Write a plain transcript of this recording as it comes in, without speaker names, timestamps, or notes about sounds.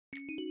This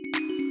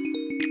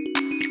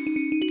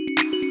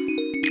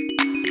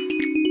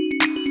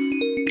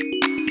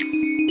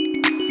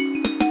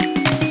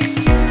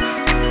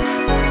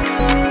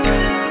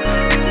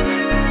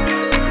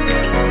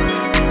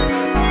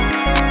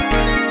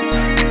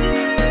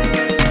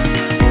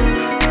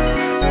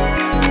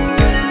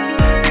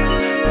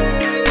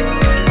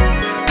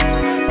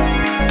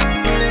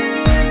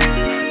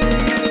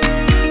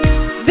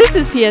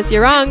is P.S.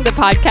 You're Wrong, the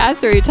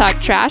podcast where we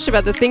talk trash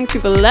about the things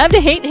people love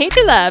to hate and hate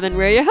to love. And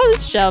we're your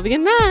hosts, Shelby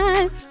and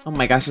Matt. Oh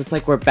my gosh, it's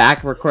like we're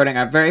back recording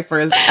our very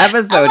first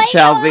episode,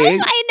 Shelby. Gosh,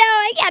 I know.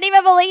 I can't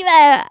even believe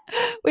it.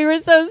 We were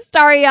so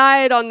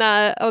starry-eyed on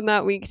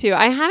that week, too.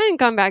 I haven't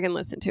gone back and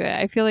listened to it.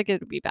 I feel like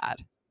it would be bad.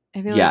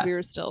 I feel like we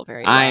were still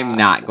very I'm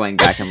not going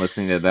back and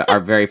listening to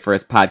our very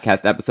first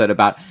podcast episode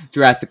about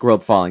Jurassic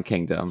World Fallen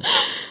Kingdom.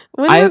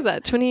 When was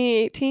that?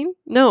 2018?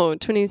 No,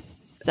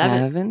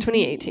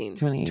 2018.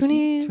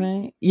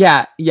 2018.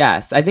 Yeah,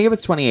 yes. I think it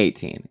was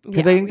 2018.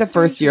 Because I think the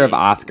first year of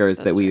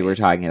Oscars that we were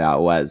talking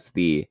about was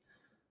the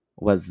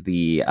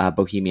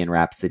Bohemian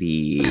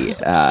Rhapsody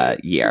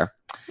year.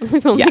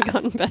 We've only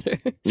gotten better.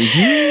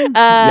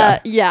 Mm-hmm.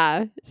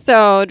 Yeah.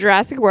 So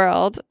Jurassic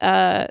World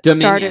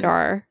started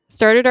our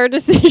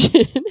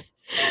decision.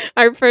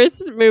 Our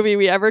first movie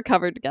we ever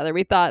covered together.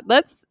 We thought,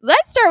 let's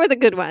start with a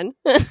good one.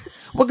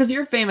 Well, because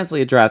you're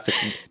famously a Jurassic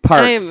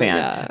Park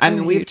fan. I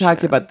mean, we've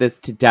talked about this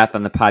to death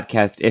on the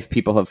podcast if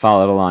people have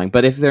followed along.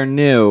 But if they're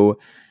new,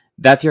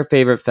 that's your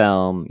favorite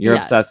film. You're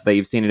obsessed with it.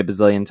 You've seen it a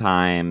bazillion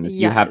times.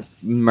 You have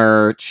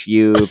merch.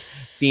 You've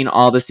seen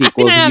all the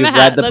sequels. You've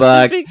read the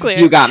books.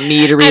 You got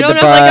me to read the book.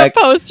 I don't have like a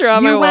poster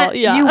on my wall.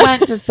 Yeah. You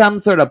went to some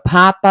sort of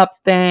pop-up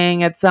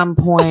thing at some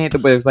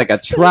point. There was like a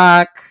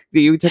truck that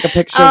you took a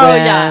picture with. Oh,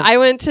 yeah. I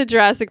went to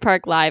Jurassic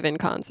Park live in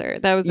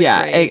concert. That was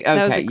great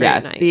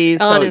night. See,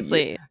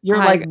 honestly. So you're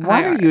like,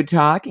 what are you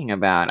talking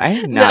about? I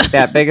am not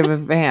that big of a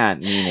fan,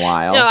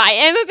 meanwhile. No, I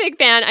am a big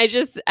fan. I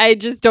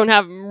just don't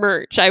have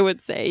merch, I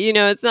would say. You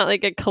know, it's not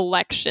like a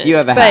collection. You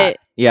have a hat.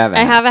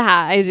 I have a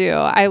hat. I do.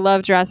 I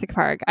love Jurassic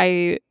Park.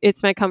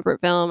 It's my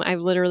comfort film.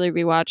 I've literally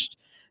rewatched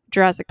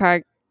Jurassic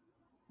Park,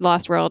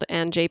 Lost World,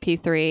 and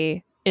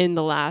JP3 in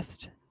the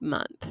last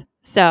month.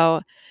 So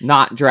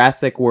not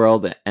Jurassic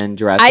World and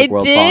Jurassic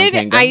World Fallen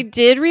Kingdom. I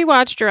did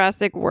rewatch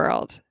Jurassic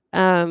World.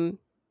 And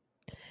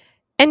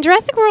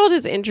Jurassic World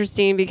is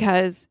interesting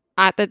because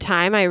at the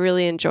time I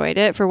really enjoyed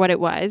it for what it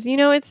was. You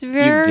know, it's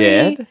very...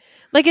 You did?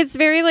 Like, it's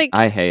very like...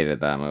 I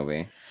hated that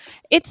movie.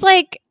 It's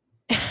like...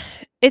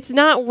 It's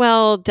not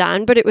well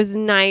done, but it was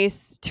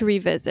nice to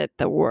revisit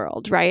the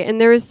world, right?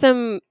 And there was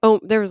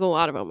there was a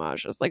lot of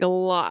homages, like a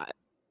lot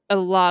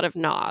of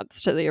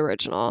nods to the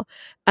original,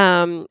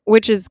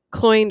 which is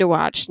cloying to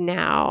watch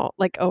now,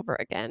 like over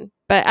again.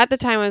 But at the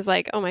time, I was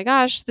like, oh my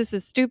gosh, this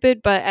is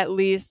stupid, but at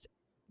least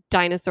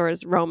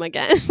dinosaurs roam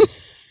again.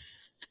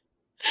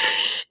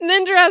 And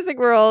then Jurassic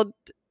World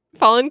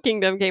Fallen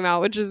Kingdom came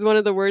out, which is one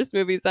of the worst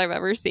movies I've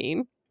ever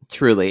seen.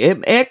 Truly,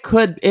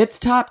 it's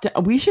top 10.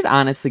 We should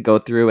honestly go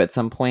through at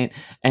some point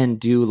and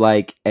do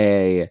like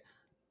a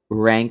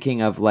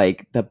ranking of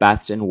like the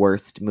best and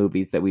worst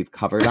movies that we've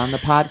covered on the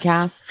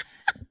podcast.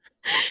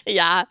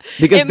 Yeah,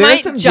 because it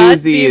might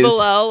just be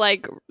below.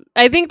 Like,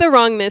 I think The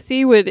Wrong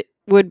Missy would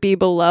be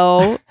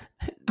below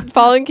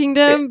Fallen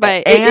Kingdom,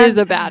 but it is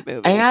a bad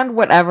movie. And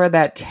whatever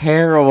that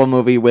terrible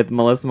movie with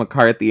Melissa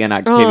McCarthy and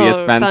Octavia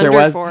Spencer Thunder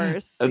was,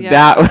 Force. Yeah.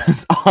 That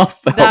was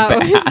also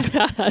bad. Was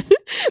bad.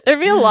 There'd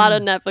be a lot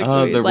of Netflix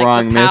movies The like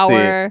Wrong The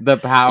Power. Missy. The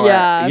Power.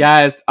 Yeah.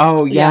 Yes.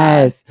 Oh,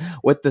 yes. Yeah.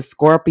 With the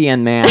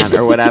Scorpion Man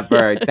or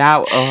whatever.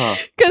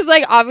 Because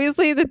like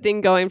obviously the thing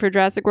going for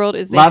Jurassic World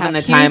is they Love have in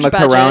the Time of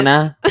budgets.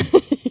 Corona.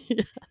 Yeah.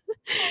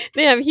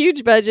 They have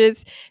huge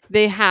budgets.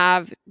 They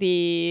have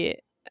the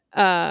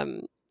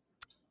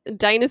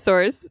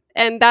dinosaurs,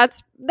 and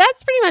that's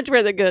pretty much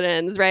where the good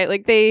ends, right?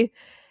 Like they've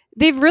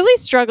really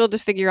struggled to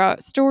figure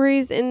out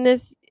stories in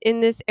this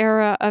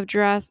era of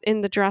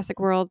in the Jurassic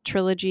World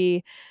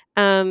trilogy.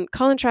 Colin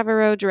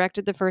Trevorrow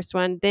directed the first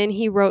one, then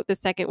he wrote the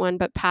second one,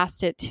 but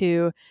passed it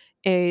to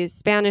a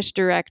Spanish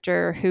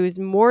director who's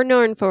more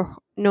known for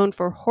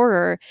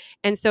horror,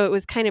 and so it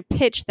was kind of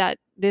pitched that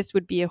this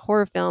would be a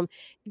horror film.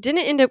 It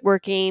didn't end up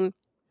working.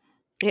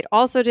 It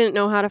also didn't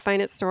know how to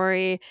find its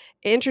story.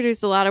 It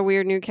introduced a lot of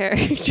weird new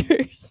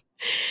characters.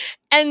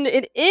 And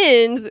it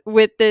ends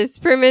with this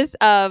premise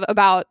of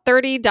about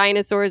 30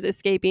 dinosaurs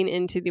escaping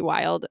into the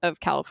wild of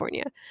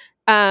California.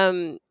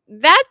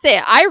 That's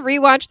it. I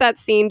rewatched that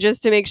scene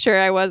just to make sure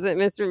I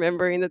wasn't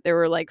misremembering that there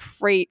were like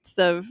freights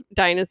of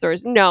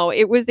dinosaurs. No,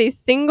 it was a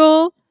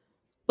single,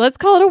 let's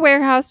call it a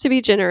warehouse to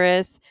be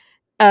generous,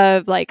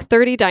 of like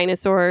 30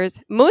 dinosaurs,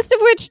 most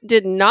of which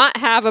did not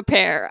have a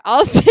pair.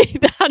 I'll say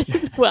that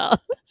as well.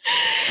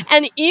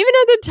 And even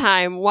at the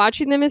time,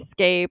 watching them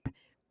escape,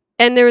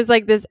 and there was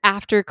like this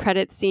after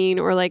credit scene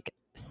or like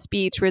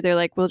speech where they're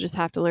like, we'll just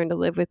have to learn to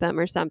live with them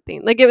or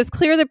something. Like it was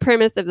clear the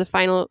premise of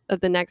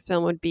the next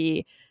film would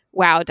be,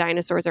 wow,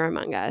 dinosaurs are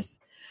among us.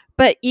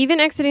 But even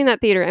exiting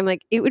that theater, I'm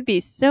like, it would be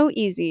so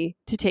easy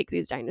to take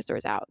these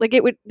dinosaurs out. Like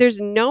there's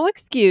no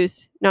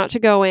excuse not to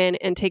go in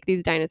and take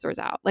these dinosaurs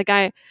out. Like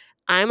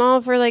I'm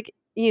all for like,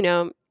 you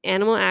know,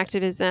 animal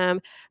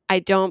activism. I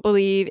don't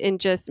believe in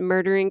just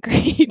murdering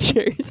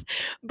creatures.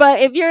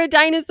 But if you're a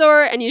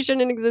dinosaur and you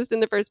shouldn't exist in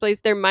the first place,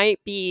 there might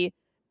be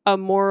a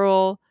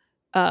moral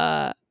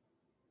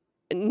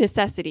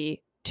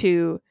necessity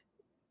to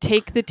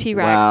take the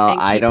T-Rex and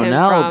keep I don't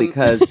know from,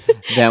 because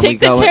then we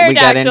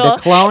get into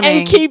cloning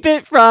and keep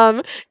it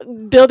from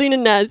building a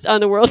nest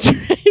on the World Trade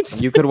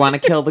Center. You could want to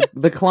kill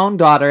the clone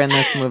daughter in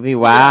this movie.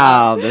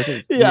 Wow, this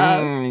is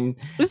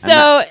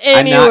So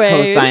I'm not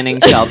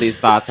co-signing Shelby's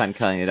thoughts on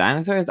killing the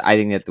dinosaurs. I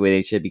think that the way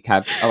they should be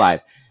kept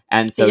alive.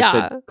 And so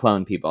should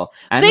clone people.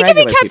 And they can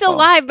be kept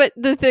alive, but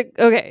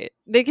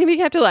they can be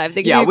kept alive.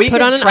 They can be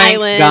put on an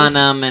island. Gun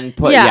them and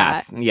put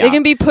They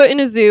can be put in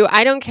a zoo.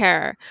 I don't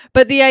care.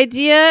 But the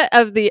idea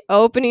of the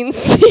opening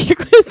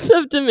sequence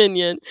of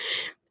Dominion,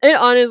 and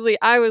honestly,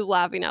 I was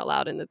laughing out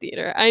loud in the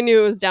theater. I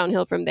knew it was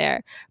downhill from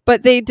there.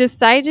 But they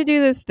decided to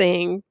do this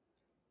thing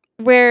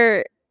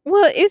where,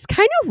 well, it's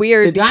kind of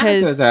weird. The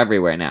dinosaurs are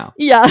everywhere now.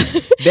 Yeah.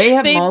 They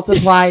have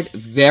multiplied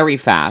very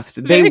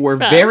fast. They were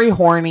very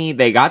horny.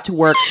 They got to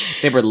work.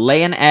 They were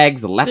laying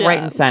eggs left, right,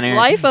 and center.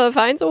 Life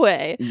finds a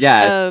way.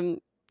 Yes.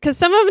 Because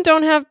some of them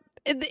don't have...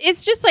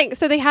 It's just like...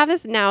 So they have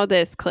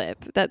this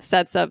clip that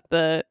sets up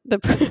the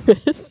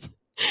premise,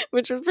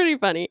 which was pretty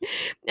funny.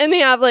 And they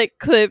have like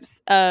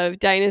clips of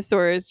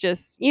dinosaurs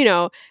just, you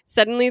know,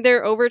 suddenly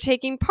they're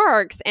overtaking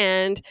parks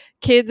and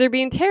kids are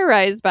being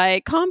terrorized by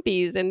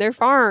compies in their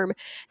farm.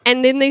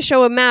 And then they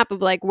show a map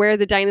of like where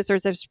the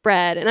dinosaurs have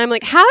spread. And I'm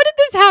like, how did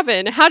this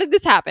happen? How did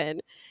this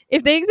happen?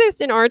 If they exist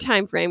in our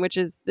time frame, which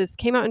is this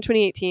came out in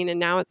 2018 and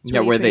now it's 2022.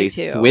 Yeah, were they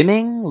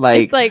swimming?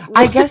 Like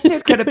I guess there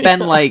could have been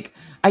like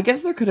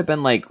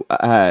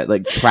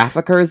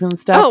traffickers and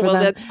stuff. Oh, well,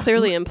 that's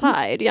clearly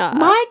implied. Yeah.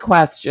 My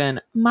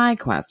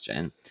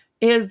question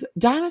is,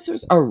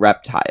 dinosaurs are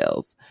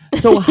reptiles.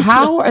 So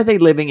how are they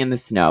living in the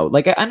snow?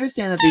 Like, I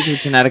understand that these are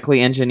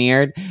genetically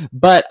engineered,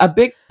 but a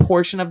big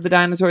portion of the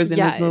dinosaurs in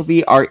this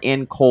movie are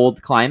in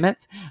cold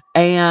climates.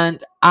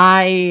 And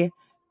I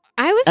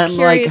was curious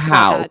like,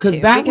 how?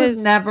 Because that was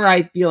never,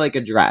 I feel like,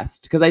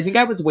 addressed. Because I think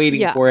I was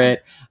waiting for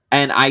it.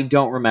 And I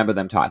don't remember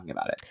them talking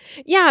about it.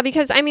 Yeah,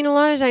 because, I mean, a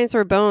lot of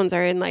dinosaur bones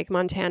are in, like,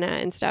 Montana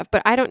and stuff.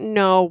 But I don't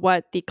know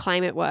what the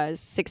climate was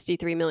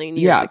 63 million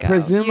years ago. Yeah,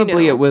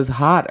 presumably it was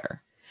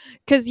hotter.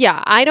 Because,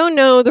 I don't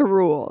know the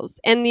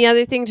rules. And the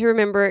other thing to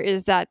remember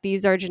is that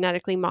these are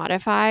genetically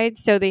modified.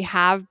 So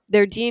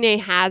their DNA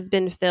has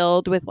been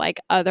filled with, like,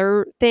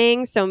 other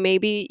things. So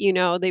maybe, you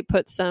know, they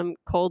put some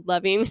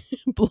cold-loving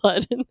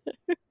blood in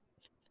there.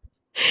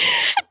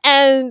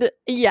 And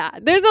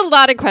there's a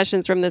lot of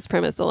questions from this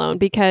premise alone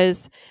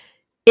because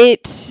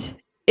it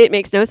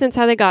makes no sense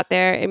how they got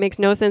there. It makes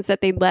no sense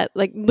that they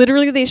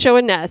literally they show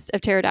a nest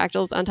of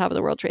pterodactyls on top of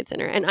the World Trade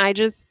Center. And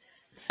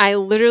I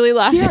literally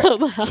laughed out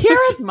loud.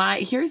 Here's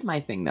my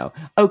thing though.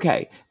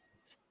 Okay.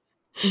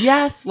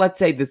 Yes, let's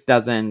say this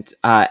doesn't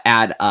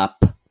add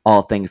up,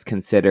 all things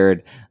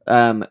considered,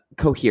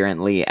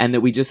 coherently, and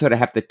that we just sort of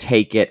have to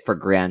take it for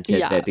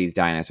granted that these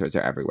dinosaurs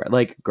are everywhere.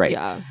 Like, great.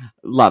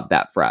 Love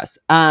that for us.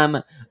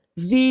 I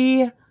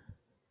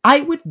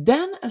would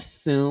then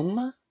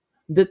assume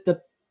that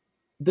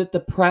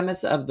the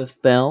premise of the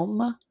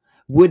film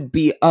would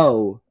be,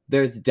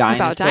 there's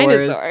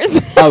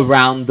dinosaurs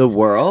around the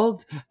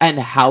world and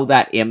how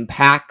that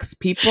impacts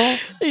people.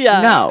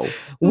 No.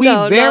 We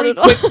very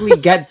quickly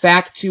get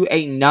back to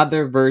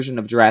another version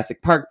of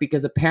Jurassic Park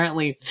because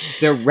apparently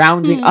they're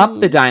rounding up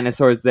the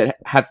dinosaurs that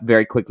have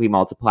very quickly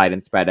multiplied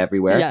and spread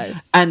everywhere.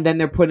 Yes. And then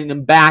they're putting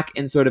them back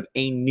in sort of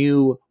a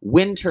new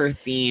winter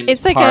themed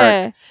It's like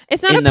park.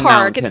 It's not a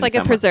park, it's like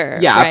a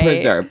preserve. Yeah, right? A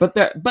preserve.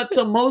 But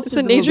so most of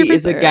the movie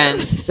is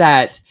again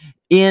set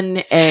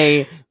in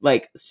a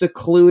like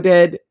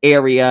secluded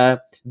area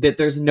that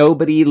there's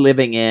nobody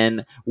living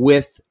in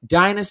with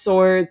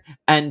dinosaurs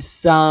and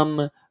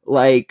some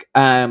like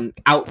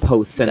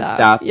outposts and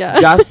stuff,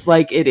 just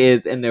like it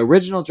is in the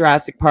original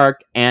Jurassic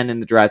Park and in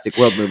the Jurassic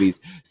World movies.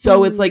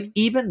 So it's like,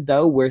 even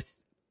though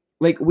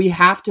we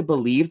have to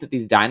believe that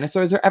these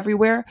dinosaurs are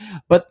everywhere,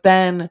 but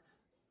then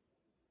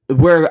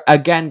we're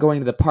again going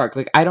to the park.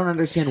 Like, I don't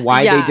understand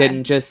why they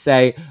didn't just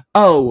say,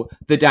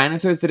 the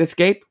dinosaurs that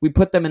escaped, we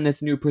put them in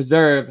this new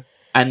preserve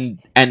and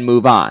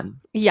move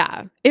on.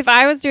 Yeah. If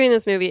I was doing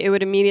this movie, it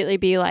would immediately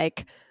be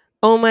like,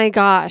 oh my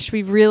gosh,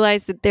 we've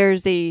realized that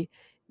there's a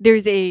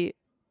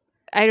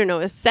I don't know,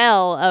 a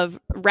cell of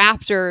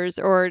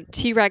raptors or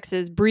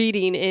T-Rexes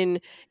breeding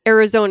in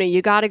Arizona.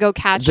 You got to go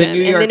catch them.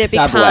 And then it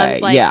becomes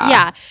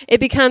it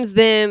becomes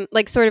them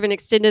like sort of an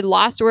extended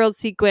Lost World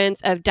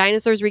sequence of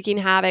dinosaurs wreaking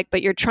havoc,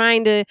 but you're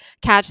trying to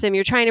catch them.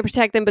 You're trying to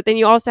protect them, but then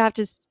you also have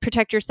to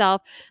protect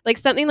yourself, like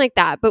something like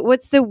that. But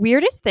what's the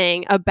weirdest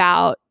thing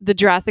about the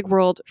Jurassic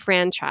World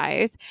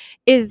franchise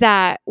is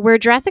that where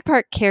Jurassic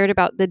Park cared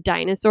about the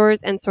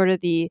dinosaurs and sort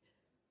of the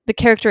the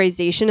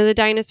characterization of the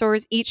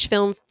dinosaurs. Each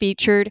film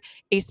featured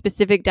a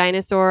specific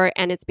dinosaur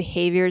and its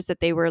behaviors that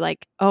they were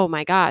like, oh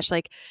my gosh,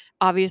 like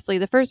obviously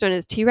the first one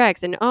is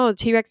T-Rex and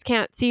T-Rex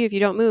can't see you if you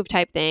don't move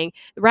type thing.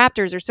 The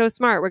raptors are so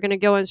smart. We're going to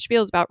go on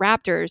spiels about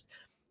raptors.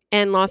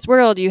 And Lost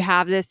World, you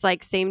have this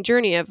like same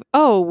journey of,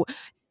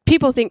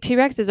 people think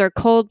T-Rexes are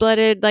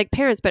cold-blooded like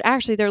parents, but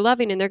actually they're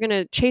loving and they're going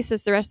to chase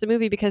us the rest of the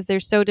movie because they're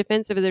so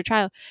defensive of their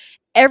child.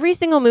 Every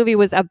single movie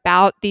was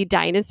about the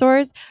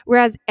dinosaurs,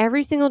 whereas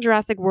every single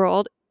Jurassic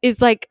World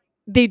is like,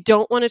 they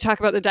don't want to talk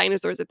about the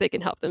dinosaurs if they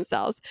can help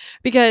themselves,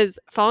 because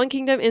Fallen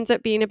Kingdom ends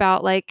up being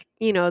about like,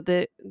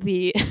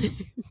 the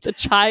the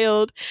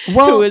child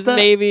who was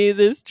maybe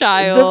this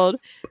child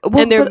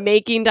and they're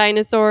making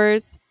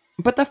dinosaurs.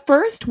 But the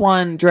first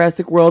one,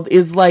 Jurassic World,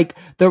 is like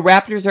the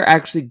raptors are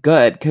actually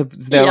good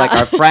because they're like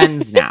our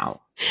friends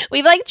now.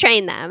 We've like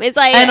trained them. It's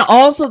like, and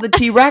also the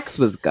T-Rex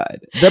was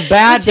good. The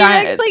bad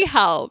T-Rex like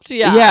helped.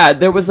 Yeah. Yeah,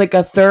 there was like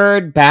a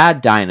third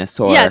bad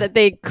dinosaur. Yeah, that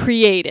they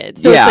created.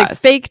 So it's like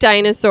fake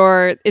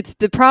dinosaur. It's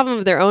the problem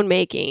of their own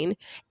making.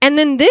 And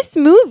then this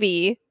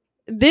movie,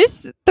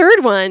 this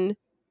third one,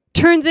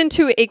 turns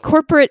into a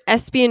corporate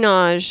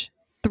espionage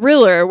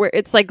thriller where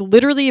it's like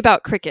literally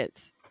about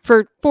crickets.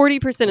 For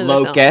 40% of the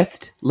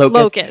Locust. film.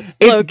 Locust.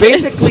 It's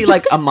basically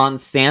like a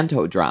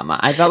Monsanto drama.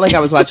 I felt like I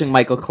was watching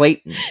Michael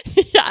Clayton.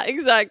 Yeah,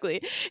 exactly.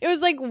 It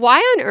was like, why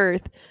on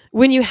earth,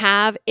 when you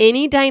have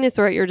any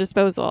dinosaur at your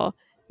disposal,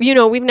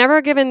 we've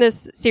never given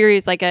this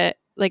series like a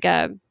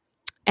I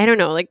don't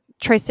know, like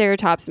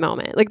Triceratops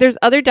moment. Like there's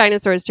other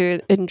dinosaurs to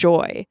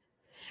enjoy.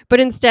 But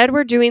instead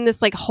we're doing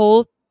this like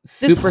whole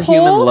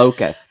superhuman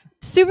locusts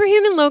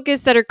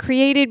that are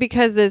created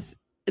because this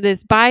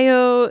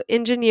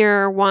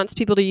bioengineer wants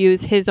people to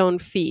use his own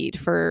feed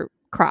for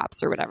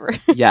crops or whatever.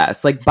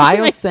 Yes, like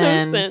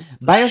Biosyn,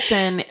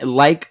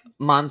 like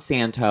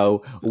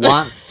Monsanto,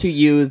 wants to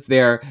use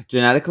their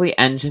genetically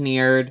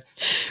engineered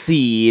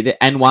seed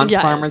and wants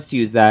farmers to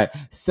use that.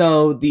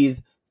 So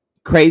these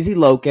crazy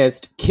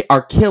locusts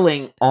are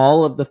killing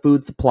all of the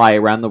food supply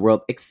around the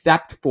world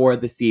except for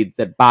the seeds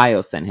that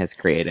Biosyn has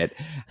created.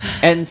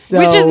 And so,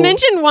 which is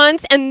mentioned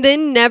once and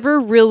then never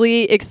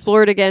really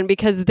explored again,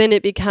 because then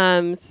it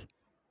becomes,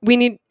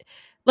 it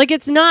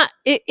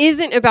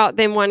isn't about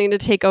them wanting to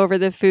take over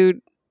the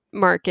food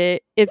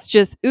market. It's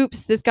just, oops,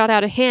 this got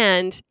out of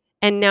hand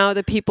and now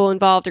the people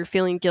involved are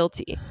feeling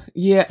guilty.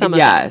 Yeah.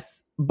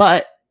 Yes.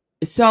 But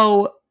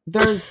so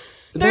there's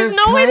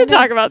no way to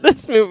talk about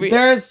this movie.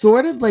 There's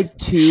sort of like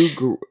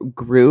two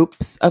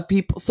groups of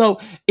people. So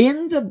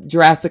in the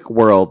Jurassic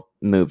World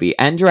movie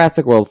and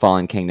Jurassic World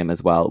Fallen Kingdom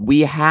as well,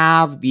 we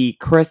have the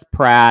Chris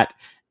Pratt,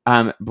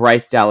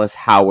 Bryce Dallas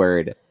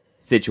Howard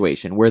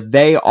situation where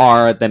they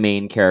are the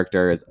main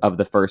characters of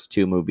the first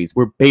two movies.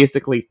 We're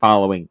basically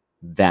following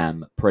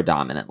them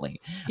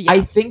predominantly. Yeah.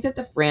 I think that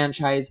the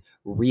franchise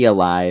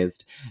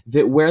realized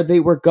that where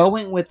they were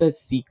going with a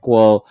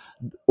sequel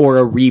or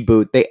a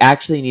reboot, they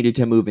actually needed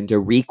to move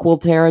into requel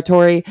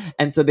territory.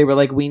 And so they were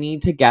like, we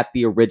need to get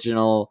the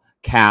original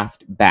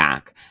cast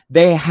back.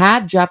 They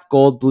had Jeff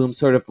Goldblum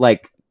sort of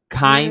like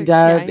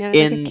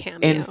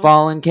in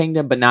Fallen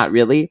Kingdom, but not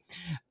really.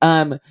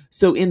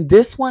 So in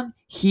this one,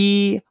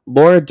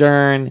 Laura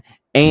Dern,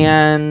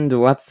 and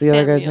what's the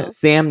other guy's?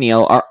 Sam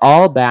Neill are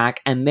all back,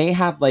 and they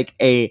have like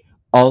a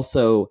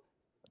also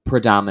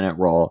predominant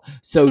role.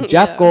 So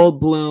Jeff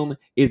Goldblum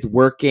is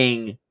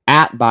working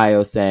at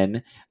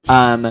Biosyn.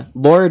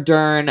 Laura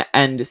Dern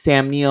and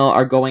Sam Neill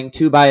are going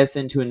to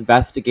Biosyn to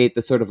investigate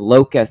the sort of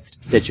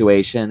locust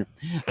situation.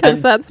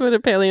 Because that's what a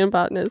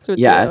paleobotanist would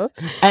do. Yes.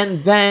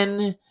 And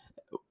then,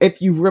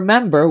 if you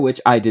remember, which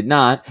I did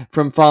not,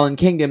 from Fallen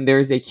Kingdom,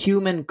 there's a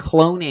human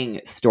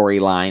cloning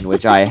storyline,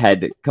 which I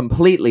had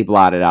completely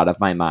blotted out of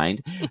my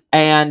mind.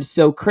 And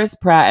so Chris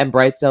Pratt and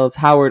Bryce Dallas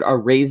Howard are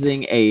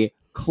raising a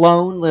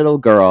clone little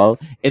girl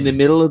in the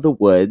middle of the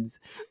woods.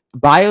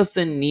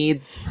 Biosyn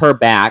needs her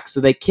back,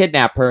 so they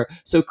kidnap her.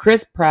 So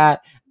Chris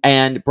Pratt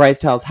and Bryce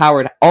Dallas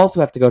Howard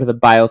also have to go to the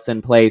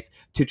Biosyn place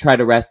to try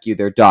to rescue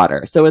their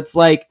daughter. So it's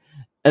like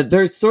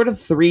there's sort of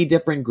three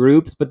different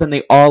groups, but then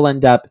they all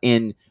end up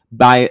in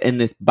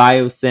this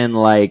Biosyn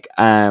like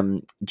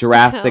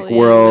Jurassic Italian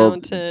World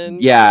mountain.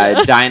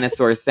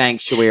 Dinosaur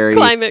sanctuary,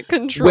 climate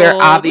control, where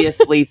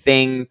obviously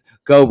things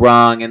go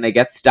wrong and they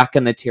get stuck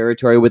in the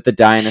territory with the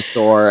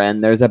dinosaur,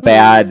 and there's a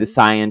bad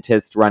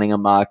scientist running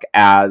amok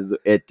as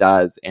it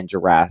does in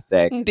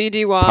Jurassic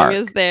BD Wong Park.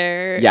 Is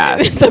there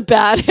with the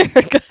bad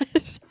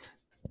haircut.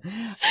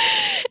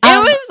 It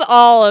was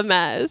all a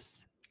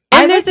mess.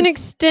 And there's an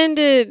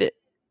extended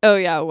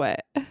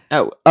what?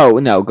 Oh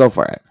no, go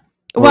for it.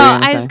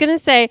 Well, I was going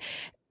to say,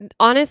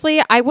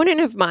 honestly, I wouldn't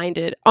have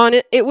minded.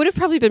 It would have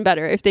probably been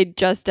better if they'd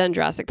just done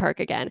Jurassic Park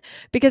again,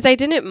 because I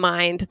didn't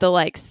mind the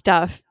like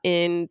stuff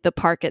in the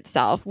park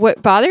itself.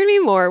 What bothered me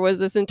more was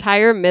this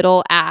entire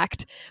middle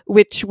act,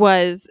 which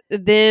was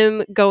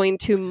them going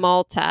to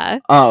Malta.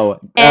 Oh,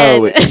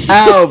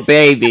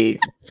 baby.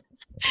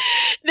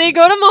 They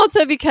go to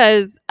Malta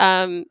because,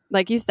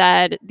 like you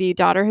said, the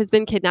daughter has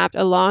been kidnapped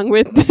along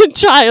with the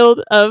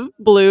child of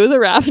Blue, the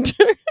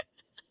raptor.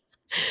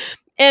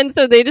 And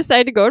so they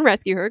decide to go and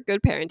rescue her.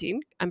 Good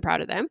parenting. I'm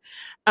proud of them.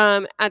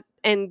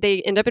 And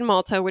they end up in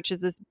Malta, which is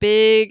this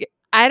big,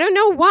 I don't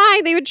know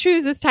why they would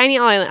choose this tiny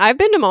island. I've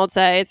been to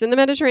Malta. It's in the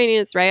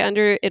Mediterranean. It's right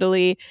under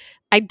Italy.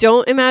 I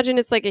don't imagine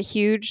it's like a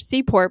huge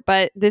seaport,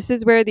 but this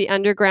is where the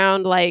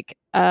underground, like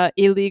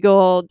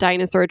illegal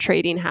dinosaur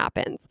trading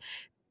happens.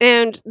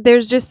 And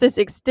there's just this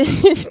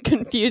extended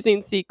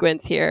confusing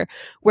sequence here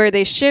where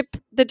they ship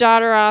the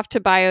daughter off to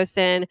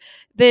Biosyn,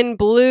 then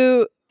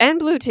Blue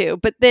too,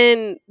 but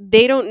then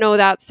they don't know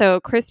that.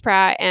 So Chris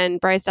Pratt and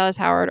Bryce Dallas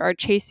Howard are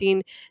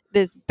chasing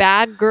this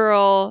bad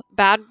girl,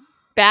 bad,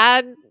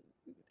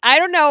 I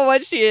don't know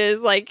what she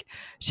is. Like,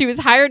 she was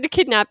hired to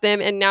kidnap them,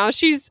 and now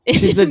she's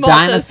a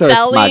dinosaur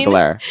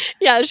smuggler.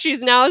 Yeah,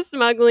 she's now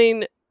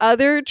smuggling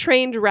other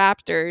trained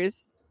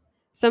raptors,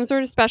 some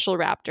sort of special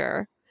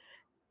raptor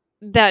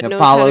that knows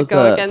how to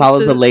go against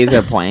follows a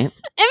laser point.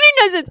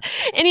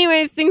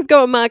 Anyways, things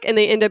go amok, and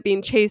they end up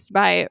being chased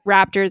by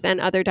raptors and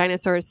other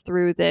dinosaurs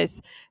through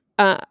this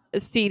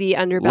seedy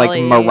underbelly,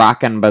 like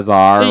Moroccan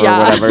Bazaar or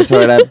whatever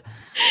sort of.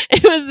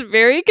 It was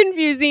very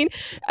confusing,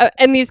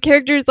 and these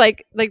characters,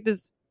 like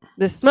this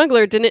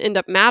smuggler, didn't end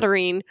up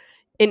mattering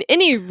in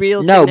any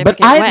real significant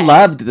way. I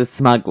loved the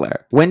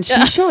smuggler. When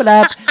she showed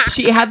up,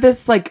 she had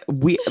this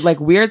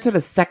weird sort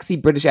of sexy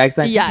British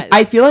accent. Yes.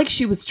 I feel like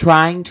she was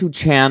trying to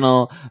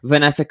channel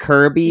Vanessa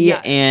Kirby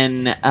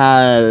in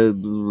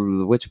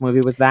which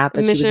movie was that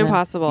Mission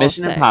Impossible.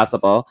 Mission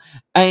Impossible.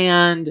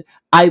 And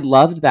I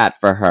loved that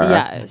for her.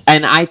 Yes.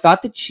 And I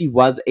thought that she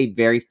was a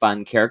very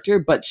fun character,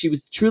 but she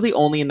was truly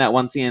only in that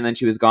one scene and then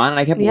she was gone. And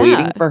I kept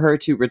waiting for her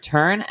to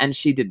return, and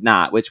she did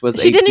not, which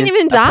was she didn't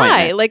even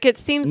die. Like, it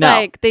seems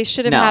like they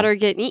should have had her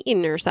get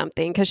eaten or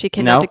something because she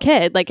kidnapped a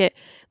kid. Like it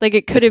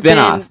could have been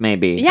a spin-off,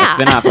 maybe. Yeah. A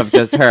spin-off of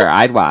just her.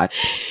 I'd watch.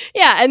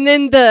 Yeah, and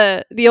then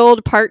the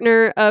old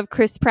partner of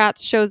Chris Pratt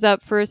shows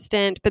up for a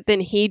stint, but then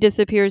he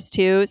disappears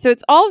too. So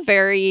it's all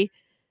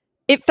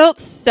it felt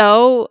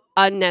so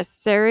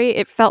unnecessary.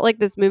 It felt like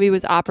this movie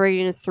was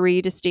operating as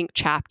 3 distinct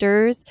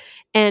chapters,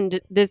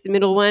 and this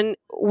middle one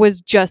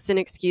was just an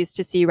excuse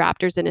to see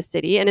raptors in a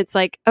city. And it's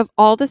like, of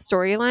all the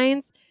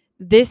storylines,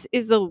 this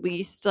is the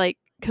least like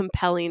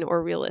compelling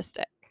or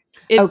realistic.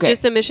 It's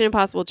just a Mission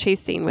Impossible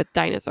chase scene with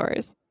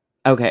dinosaurs.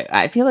 Okay,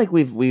 I feel like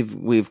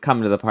we've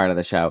come to the part of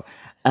the show.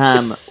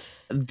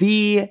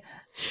 The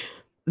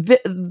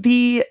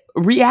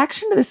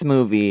reaction to this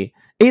movie,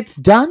 it's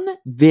done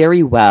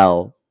very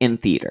well in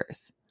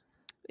theaters.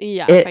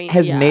 Yeah, it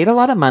has made a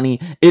lot of money.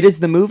 It is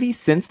the movie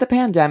since the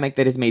pandemic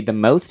that has made the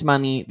most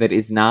money that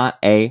is not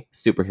a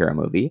superhero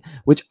movie,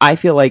 which I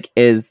feel like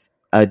is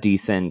a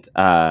decent,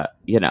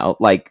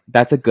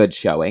 that's a good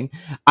showing.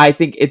 I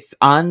think it's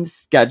on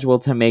schedule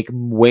to make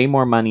way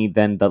more money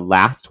than the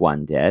last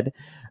one did.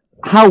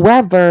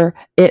 However,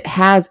 it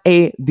has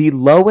the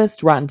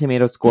lowest Rotten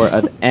Tomato score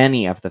of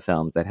any of the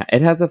films.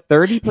 It has a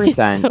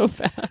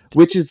 30%,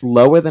 which is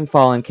lower than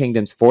Fallen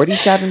Kingdom's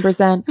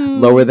 47%,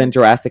 lower than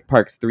Jurassic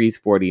Park's 3's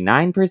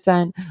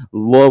 49%,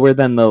 lower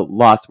than The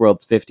Lost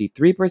World's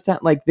 53%.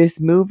 Like, this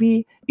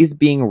movie is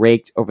being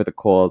raked over the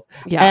coals.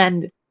 Yeah.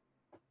 And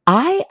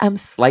I am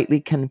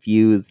slightly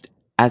confused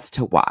as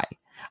to why.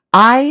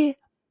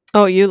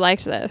 You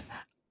liked this.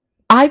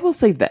 I will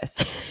say this.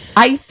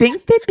 I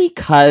think that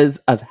because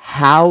of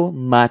how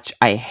much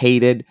I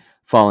hated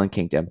Fallen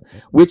Kingdom,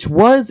 which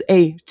was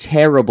a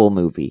terrible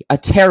movie, a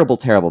terrible,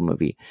 terrible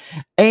movie,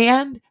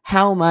 and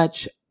how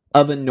much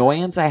of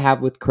annoyance I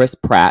have with Chris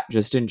Pratt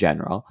just in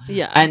general,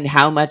 and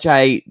how much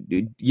I,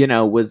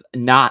 was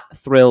not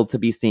thrilled to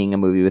be seeing a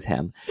movie with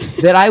him,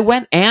 that I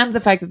went, and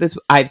the fact that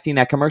I've seen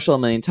that commercial a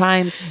million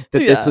times, that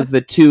this was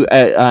the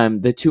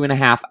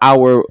 2.5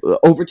 hour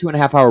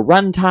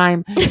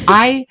runtime.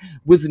 I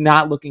was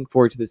not looking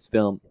forward to this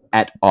film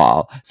at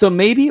all. So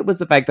maybe it was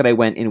the fact that I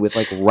went in with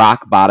like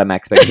rock bottom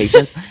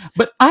expectations,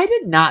 but I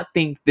did not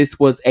think this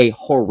was a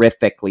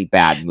horrifically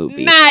bad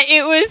movie. Matt,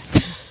 it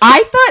was.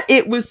 I thought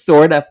it was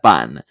sort of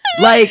fun.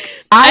 Like,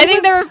 I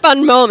think there were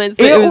fun moments,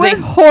 but it was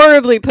a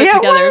horribly put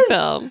together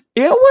film.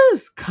 It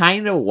was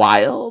kind of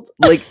wild.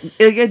 Like,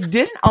 it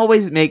didn't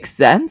always make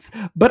sense,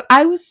 but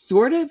I was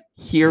sort of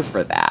here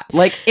for that.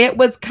 Like, it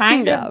was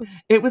kind of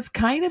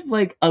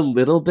like a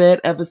little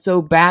bit of a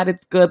so bad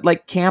it's good,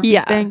 like, camp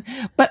thing.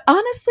 But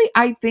honestly,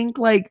 I think,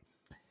 like,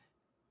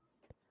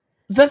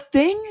 the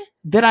thing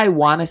that I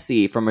want to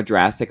see from a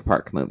Jurassic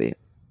Park movie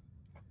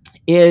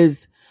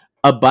is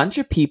a bunch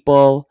of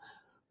people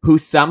who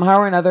somehow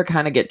or another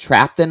kind of get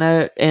trapped in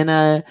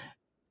a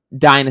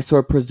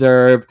dinosaur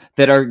preserve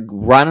that are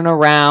running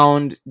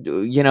around.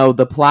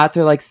 The plots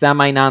are like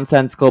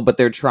semi-nonsensical, but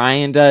they're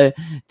trying to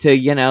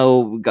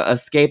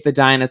escape the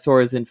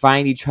dinosaurs and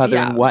find each other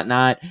and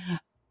whatnot.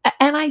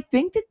 And I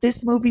think that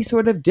this movie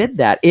sort of did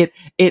that.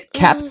 It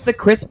kept the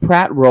Chris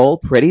Pratt role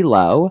pretty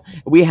low.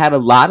 We had a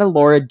lot of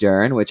Laura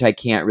Dern, which I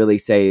can't really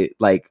say,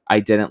 like, I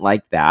didn't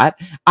like that.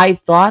 I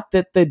thought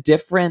that the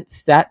different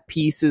set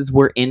pieces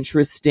were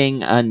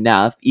interesting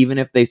enough, even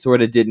if they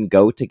sort of didn't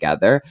go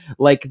together.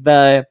 Like,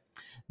 the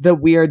the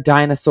weird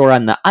dinosaur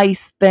on the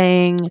ice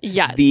thing.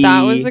 Yes,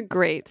 that was a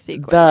great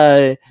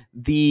sequence.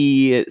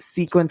 The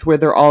sequence where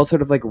they're all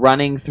sort of like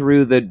running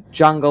through the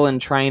jungle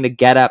and trying to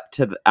get up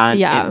to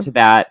into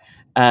that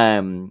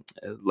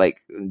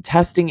like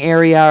testing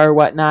area or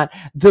whatnot.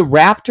 The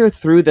raptor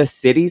through the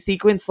city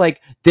sequence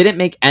like didn't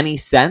make any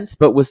sense,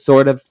 but was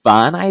sort of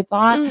fun, I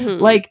thought.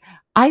 Like,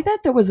 I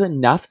thought there was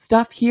enough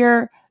stuff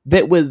here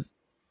that was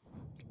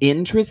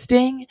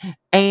interesting,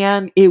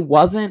 and it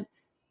wasn't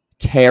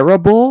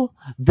terrible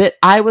that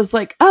I was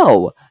like,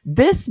 oh,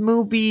 this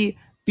movie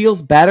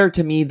feels better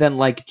to me than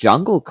like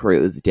Jungle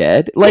Cruise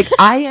did. Like,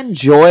 I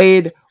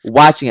enjoyed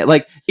watching it.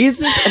 Like, is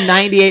this a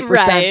 98%?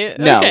 Right.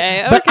 No.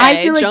 Okay, but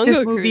I feel like Jungle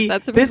this movie, Cruise,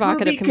 that's a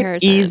provocative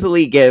comparison. Could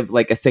easily give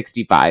like a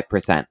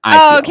 65%.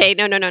 Okay.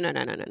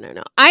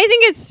 No. I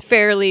think it's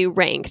fairly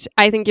ranked.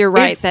 I think you're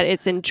right that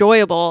it's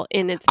enjoyable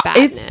in its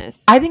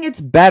badness. I think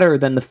it's better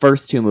than the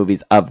first two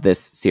movies of this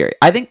series.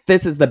 I think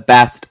this is the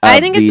best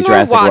of the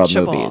Jurassic World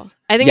movies.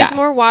 I think it's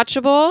more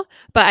watchable,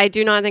 but I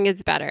do not think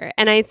it's better.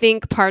 And I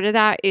think part of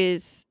that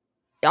is,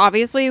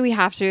 obviously, we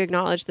have to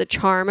acknowledge the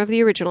charm of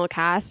the original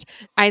cast.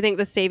 I think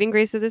the saving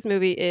grace of this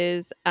movie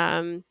is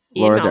Ian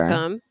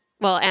Malcolm.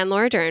 Well, and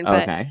Laura Dern.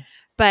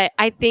 But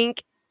I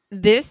think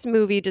this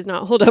movie does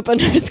not hold up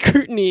under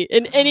scrutiny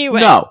in any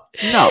way. No,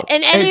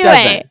 in any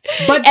way.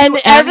 But do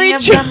any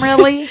of them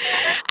really?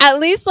 At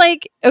least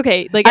like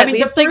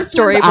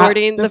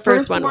storyboarding. The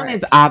first one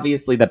is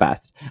obviously the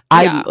best.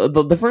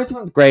 The first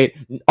one's great.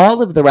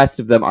 All of the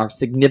rest of them are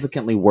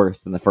significantly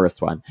worse than the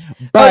first one.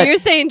 But you're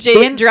saying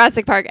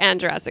Jurassic Park and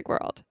Jurassic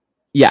World?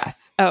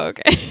 Yes. Oh,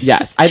 okay.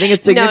 Yes, I think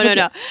it's significant.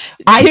 No.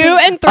 2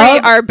 and 3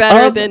 are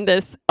better than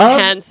this,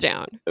 hands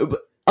down.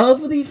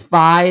 Of the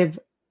 5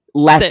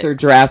 lesser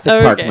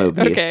Jurassic Park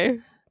movies,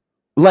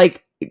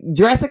 like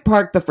Jurassic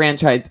Park, the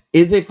franchise,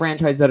 is a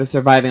franchise that is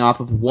surviving off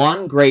of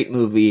one great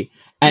movie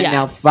and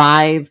now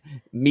 5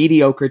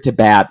 mediocre to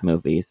bad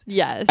movies.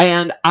 Yes.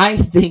 And I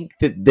think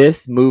that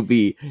this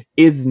movie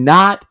is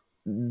not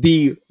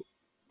the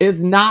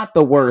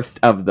worst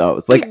of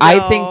those. Like, no.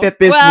 I think that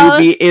this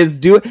movie is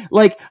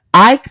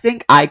I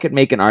think I could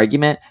make an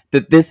argument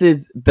that this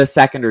is the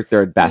second or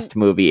third best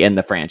movie in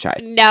the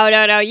franchise. No.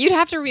 You'd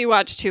have to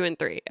rewatch 2 and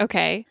 3,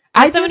 okay?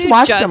 I just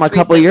watched them a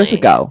couple of years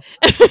ago.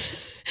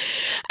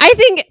 I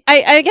think,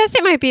 I guess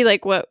it might be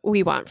like what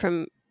we want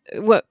from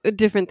what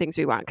different things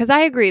we want. Because I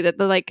agree that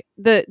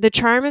the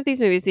charm of these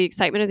movies, the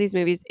excitement of these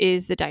movies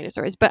is the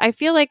dinosaurs. But I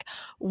feel like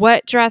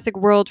what Jurassic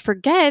World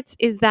forgets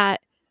is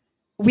that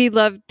we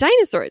love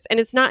dinosaurs, and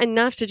it's not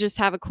enough to just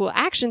have a cool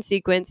action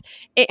sequence.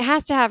 It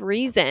has to have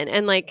reason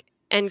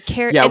and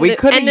care. Yeah, we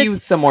could have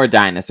used some more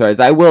dinosaurs.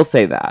 I will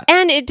say that.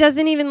 And it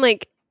doesn't even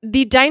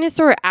the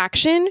dinosaur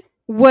action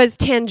was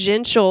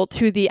tangential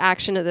to the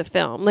action of the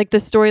film, like the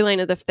storyline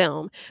of the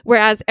film.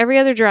 Whereas every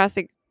other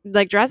Jurassic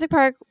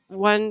Park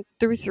 1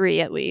 through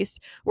 3, at least,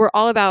 were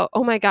all about,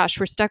 oh my gosh,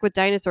 we're stuck with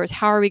dinosaurs.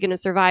 How are we going to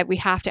survive? We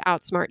have to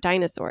outsmart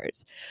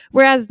dinosaurs.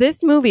 Whereas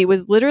this movie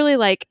was literally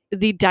like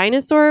the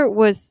dinosaur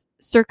was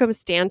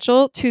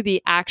circumstantial to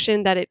the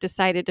action that it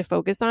decided to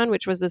focus on,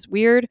 which was this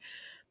weird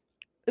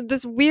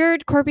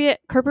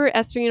corporate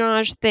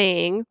espionage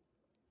thing.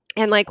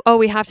 And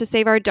we have to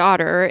save our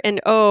daughter. And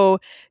her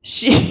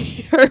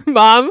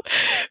mom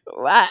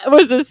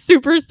was a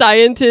super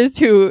scientist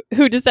who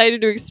decided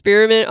to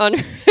experiment on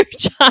her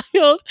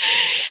child.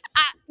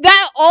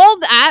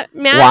 That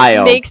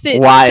makes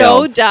it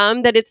so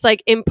dumb that it's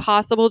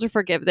impossible to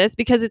forgive this,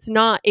 because it's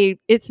not a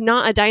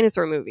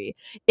dinosaur movie.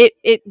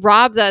 It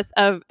robs us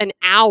of an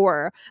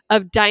hour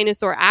of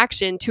dinosaur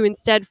action to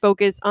instead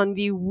focus on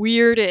the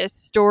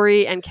weirdest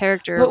story and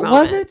character moment.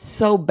 Was it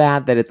so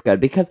bad that it's good?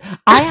 Because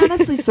I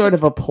honestly sort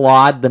of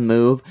applaud the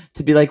move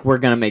to be like, we're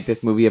gonna make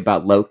this movie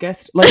about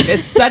Locust.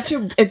 It's such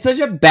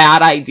a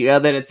bad idea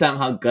that it's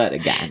somehow good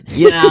again,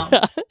 you know?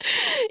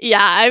 Yeah,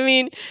 I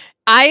mean,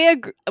 I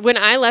agree. When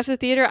I left the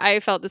theater, I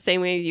felt the same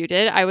way as you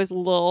did. I was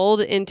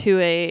lulled into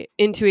a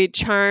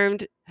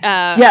charmed.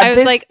 I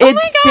was like, "Oh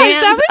my gosh,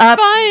 that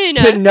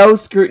was fun!" To no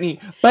scrutiny,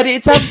 but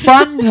it's a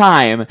fun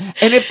time.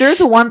 And if there's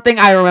one thing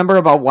I remember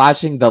about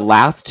watching the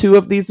last 2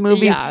 of these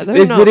movies,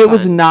 is that it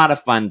was not a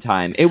fun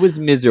time. It was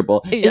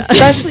miserable,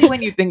 especially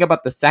when you think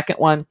about the second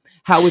one,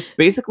 how it's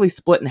basically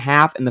split in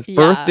half. And the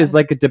first is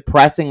a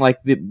depressing,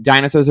 the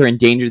dinosaurs are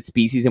endangered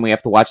species and we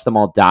have to watch them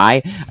all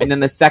die. And then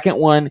the second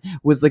one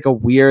was a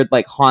weird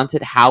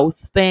haunted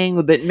house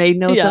thing that made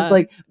no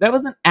sense. That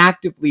was an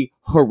actively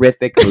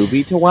horrific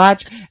movie to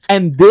watch,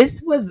 and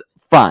this was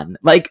fun.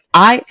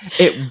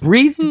 It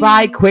breezed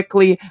by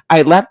quickly.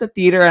 I left the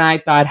theater and I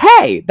thought,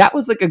 hey, that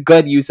was a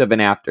good use of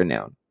an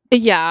afternoon.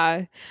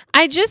 Yeah,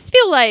 I just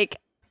feel like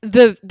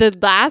the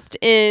last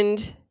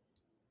end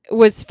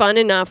was fun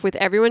enough with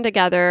everyone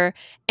together,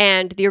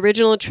 and the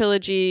original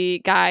trilogy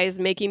guys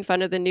making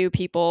fun of the new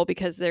people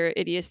because they're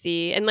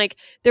idiocy, and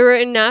there were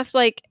enough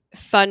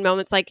fun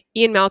moments,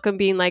 Ian Malcolm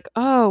being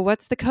oh,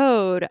 what's the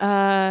code?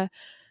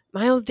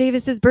 Miles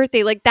Davis's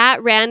birthday. That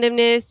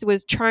randomness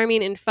was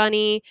charming and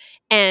funny,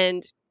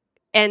 and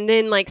and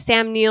then like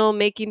Sam Neill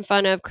making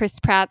fun of Chris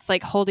Pratt's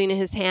like holding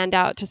his hand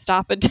out to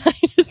stop a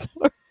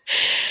dinosaur.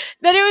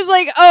 Then it was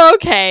like, oh,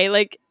 okay,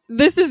 like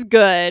this is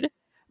good.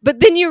 But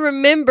then you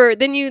remember,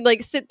 then you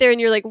like sit there and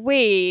you're like,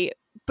 wait,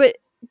 but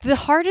the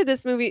heart of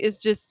this movie is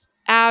just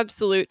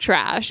absolute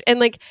trash. And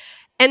like,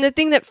 and the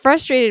thing that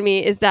frustrated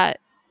me is that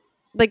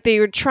like they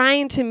were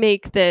trying to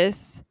make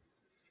this,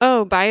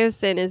 oh,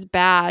 biosyn is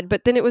bad,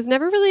 but then it was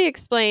never really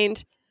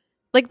explained.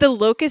 Like the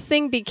locust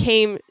thing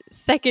became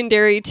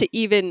secondary to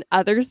even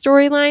other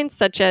storylines,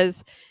 such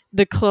as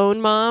the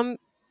clone mom,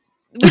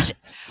 which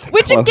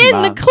again,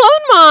 mom. The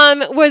clone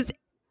mom was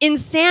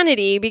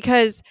insanity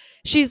because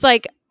she's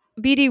like,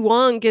 BD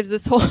Wong gives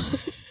this whole...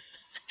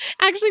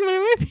 Actually, one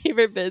of my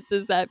favorite bits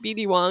is that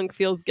BD Wong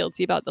feels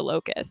guilty about the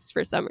locusts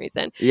for some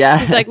reason. Yeah,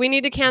 he's like, we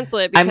need to cancel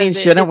it because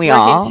shouldn't we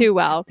working all? Too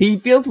well. He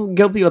feels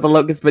guilty with the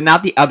locusts, but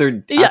not the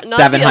other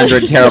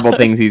 700 terrible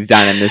things he's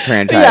done in this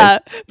franchise. Yeah,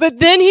 but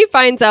then he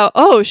finds out,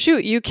 oh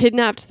shoot, you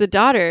kidnapped the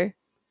daughter.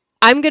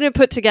 I'm gonna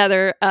put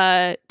together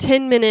a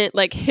 10-minute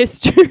like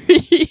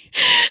history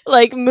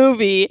like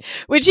movie,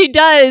 which he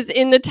does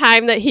in the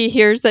time that he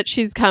hears that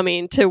she's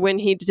coming to when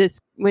he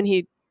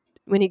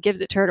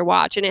gives it to her to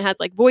watch, and it has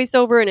like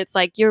voiceover and it's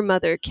like, your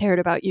mother cared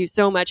about you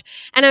so much.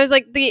 And I was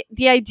like, the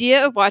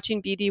idea of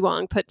watching BD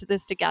Wong put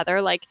this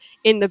together like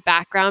in the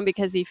background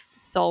because he's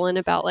sullen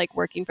about like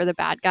working for the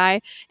bad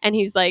guy, and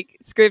he's like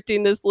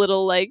scripting this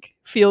little like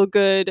feel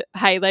good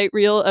highlight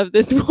reel of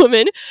this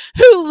woman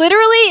who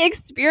literally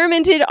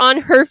experimented on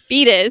her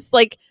fetus.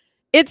 Like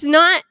it's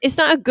not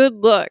a good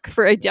look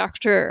for a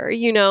doctor,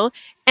 you know?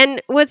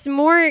 And what's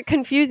more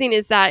confusing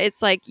is that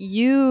it's like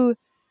you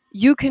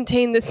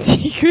contain the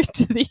secret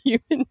to the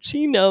human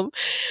genome,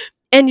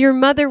 and your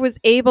mother was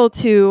able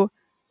to,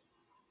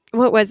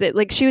 what was it?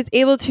 Like she was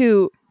able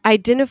to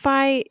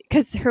identify,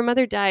 because her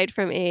mother died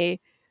from a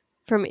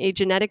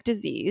genetic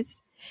disease,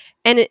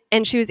 and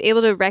she was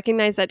able to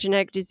recognize that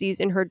genetic disease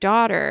in her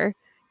daughter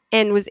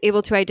and was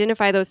able to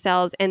identify those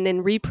cells and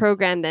then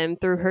reprogram them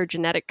through her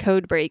genetic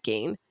code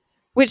breaking,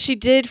 which she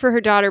did for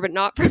her daughter, but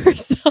not for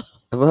herself.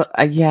 Well,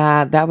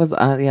 that was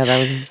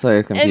sort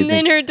of confusing. And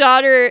then her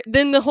daughter,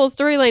 then the whole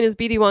storyline is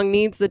BD Wong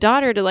needs the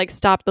daughter to like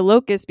stop the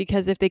locusts,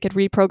 because if they could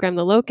reprogram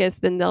the locusts,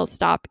 then they'll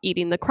stop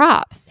eating the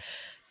crops.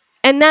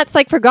 And that's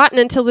like forgotten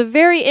until the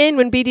very end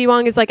when BD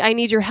Wong is like, I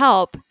need your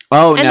help.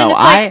 Oh, and no,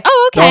 okay.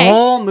 The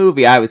whole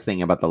movie I was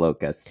thinking about the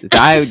locusts.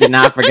 I did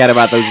not forget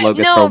about those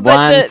locusts for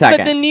 1 second.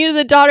 But the need of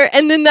the daughter,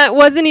 and then that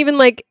wasn't even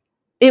like,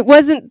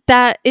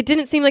 it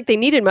didn't seem like they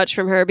needed much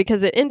from her,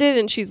 because it ended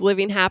and she's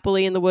living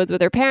happily in the woods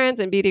with her parents,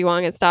 and BD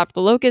Wong has stopped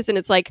the locusts. And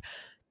it's like,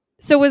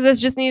 so was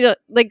this just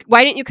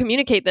why didn't you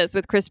communicate this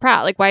with Chris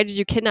Pratt? Like, why did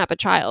you kidnap a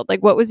child?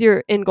 Like, what was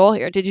your end goal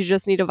here? Did you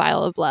just need a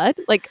vial of blood?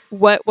 Like,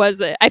 what was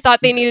it? I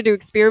thought they needed to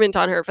experiment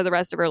on her for the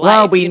rest of her life.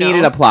 Well, we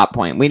needed a plot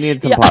point. We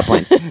needed some plot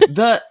points.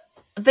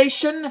 They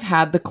shouldn't have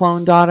had the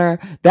clone daughter.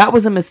 That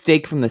was a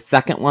mistake from the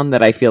second one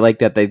that I feel like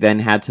that they then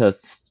had to,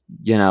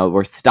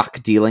 were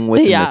stuck dealing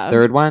with in this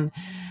third one.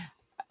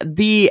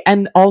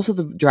 And also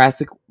the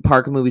Jurassic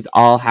Park movies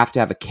all have to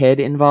have a kid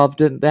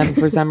involved in them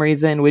for some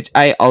reason, which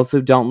I also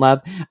don't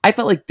love. I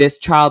felt like this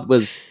child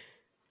was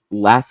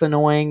less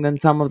annoying than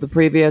some of the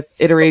previous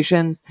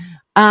iterations.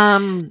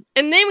 And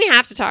then we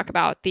have to talk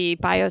about the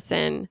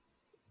biosyn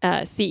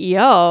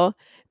CEO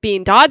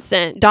being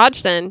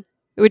Dodgson,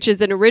 which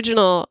is an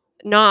original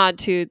nod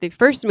to the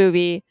first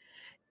movie,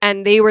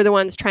 and they were the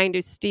ones trying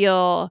to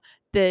steal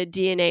the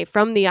DNA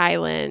from the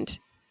island.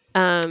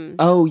 That's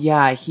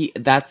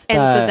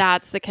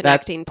the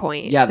connecting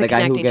point. Yeah, the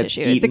guy who gets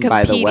eaten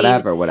by the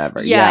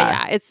whatever.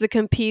 Yeah, it's the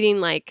competing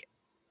like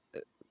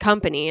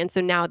company, and so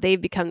now they've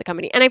become the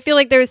company. And I feel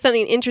like there was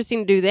something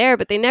interesting to do there,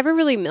 but they never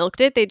really milked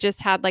it. They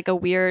just had like a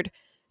weird.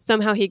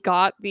 Somehow he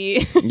got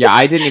the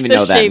I didn't even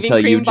know that until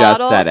you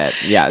just said it.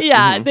 Yes.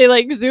 Yeah, they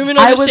like zoom in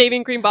on the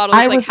shaving cream bottle.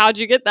 Like, how'd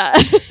you get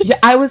that? Yeah,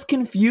 I was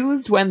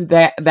confused when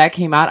that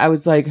came out. I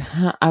was like,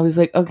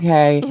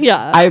 okay.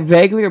 Yeah. I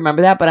vaguely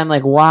remember that, but I'm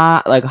like,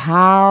 why? Like,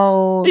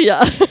 how?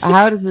 Yeah.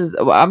 How does this?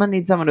 Well, I'm gonna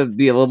need someone to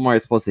be a little more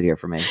explicit here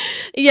for me.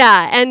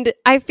 Yeah, and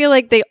I feel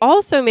like they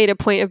also made a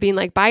point of being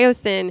like,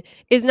 biosyn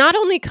is not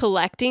only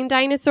collecting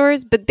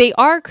dinosaurs, but they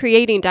are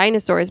creating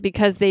dinosaurs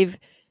because they've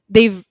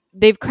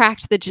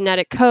cracked the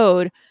genetic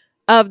code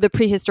of the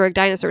prehistoric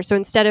dinosaurs. So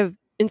instead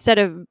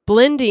of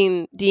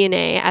blending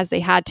DNA as they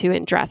had to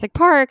in Jurassic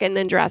Park and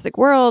then Jurassic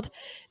World,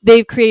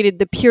 they've created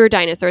the pure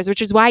dinosaurs,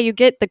 which is why you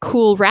get the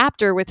cool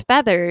raptor with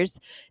feathers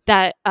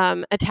that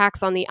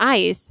attacks on the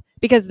ice,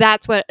 because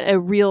that's what a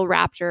real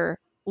raptor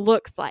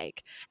looks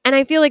like. And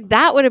I feel like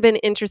that would have been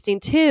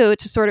interesting too,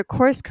 to sort of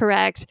course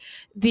correct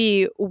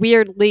the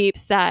weird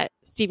leaps that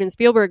Steven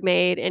Spielberg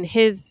made in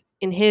his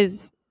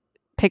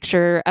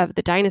picture of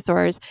the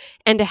dinosaurs,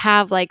 and to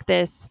have like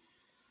this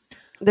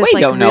we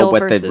don't know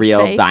what the real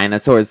fake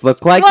dinosaurs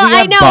look like. Well,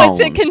 I know bones.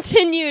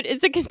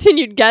 It's a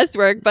continued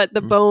guesswork, but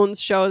the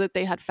bones show that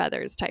they had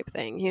feathers type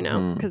thing,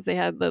 because they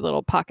had the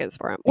little pockets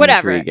for them.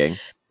 Whatever. Intriguing.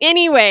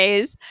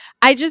 Anyways,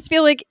 I just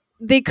feel like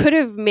they could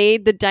have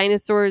made the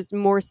dinosaurs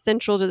more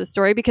central to the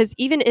story, because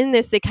even in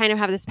this, they kind of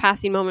have this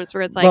passing moments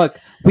where it's like, look,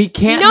 we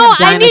can't have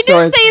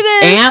dinosaurs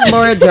and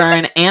Laura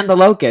Dern and the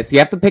Locust. You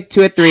have to pick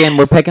 2 or 3, and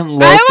we're picking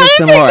Locust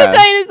and Laura. The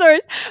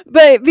dinosaurs,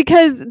 but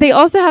because they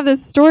also have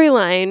this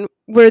storyline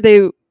where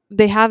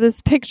they have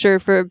this picture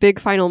for a big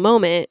final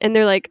moment, and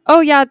they're like,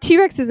 oh yeah,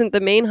 T-Rex isn't the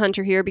main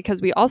hunter here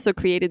because we also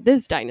created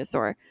this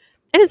dinosaur.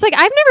 And it's like,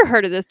 I've never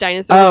heard of this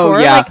dinosaur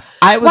before. Yeah.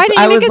 Like, why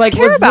didn't you make us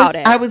care about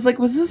it? I was like,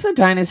 was this a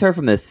dinosaur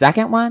from the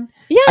second one?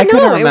 Yeah, I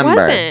couldn't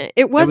remember.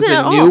 It wasn't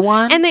at all. New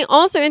one? And they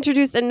also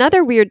introduced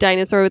another weird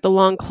dinosaur with the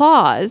long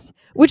claws,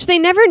 which they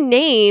never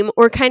name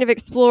or kind of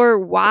explore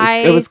why.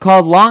 It was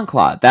called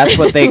Longclaw. That's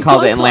what they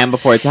called it in Land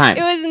Before Time.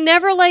 It was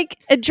never like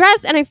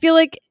addressed, and I feel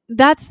like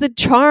that's the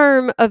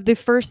charm of the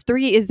first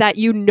 3, is that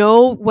you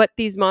know what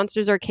these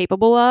monsters are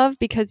capable of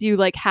because you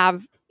like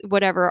have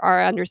whatever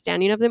our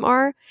understanding of them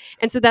are,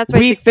 and so that's why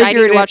it's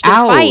exciting to watch them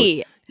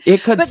fight.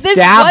 It could but this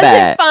stab wasn't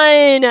it.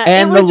 Fun.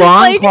 And the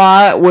long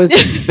claw was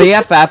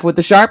BFF with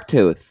the sharp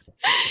tooth,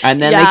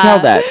 and then they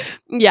killed it.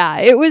 Yeah,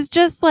 it was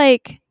just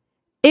like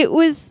it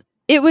was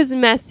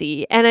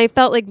messy, and I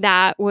felt like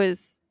that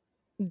was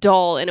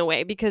dull in a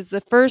way, because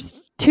the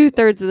first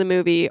 2/3 of the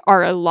movie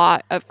are a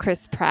lot of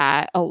Chris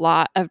Pratt, a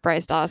lot of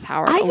Bryce Dallas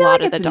Howard. I feel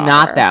like it's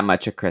not that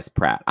much of Chris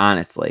Pratt,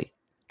 honestly.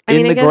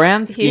 In the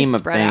grand scheme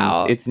of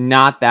things, it's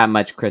not that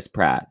much Chris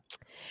Pratt.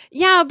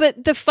 Yeah,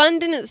 but the fun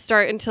didn't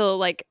start until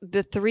like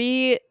the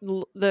three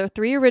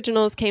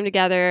originals came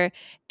together,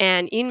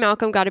 and Ian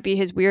Malcolm got to be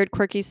his weird,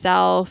 quirky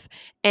self.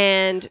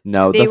 And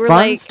no, the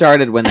fun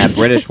started when that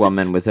British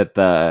woman was at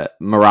the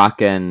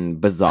Moroccan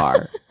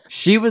bazaar.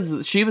 She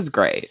was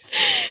great.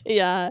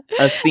 Yeah,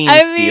 a scene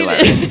stealer.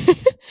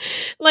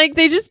 Like,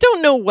 they just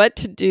don't know what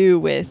to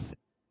do with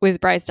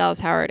Bryce Dallas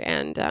Howard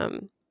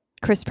and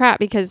Chris Pratt,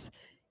 because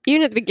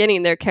even at the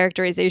beginning, their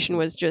characterization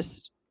was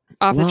just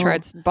off the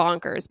charts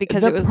bonkers,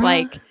 because it was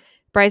like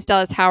Bryce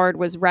Dallas Howard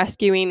was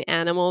rescuing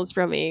animals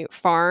from a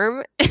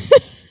farm.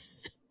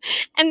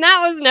 And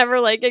that was never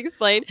like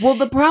explained. Well,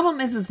 the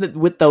problem is that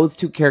with those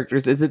 2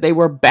 characters is that they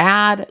were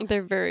bad.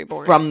 They're very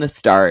boring from the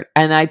start.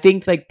 And I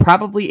think like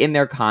probably in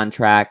their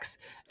contracts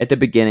at the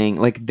beginning,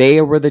 like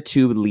they were the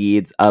 2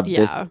 leads of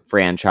this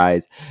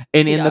franchise.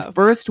 And in the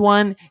first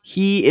one,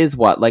 he is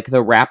like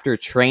the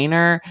raptor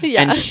trainer,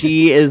 and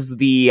she is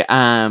the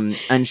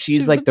and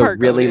she's like the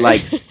really owner.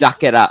 Like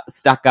stuck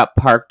up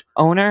park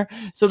owner.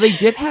 So they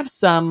did have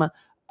some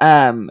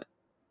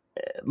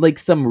like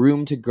some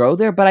room to grow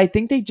there, but I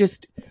think they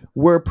just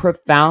were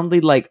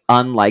profoundly like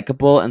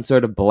unlikable and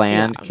sort of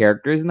bland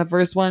characters in the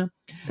first one.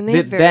 And they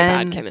have very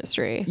bad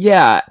chemistry.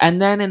 Yeah,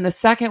 and then in the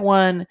second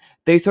one,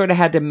 they sort of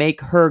had to make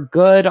her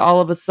good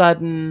all of a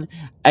sudden,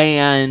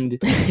 and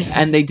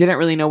they didn't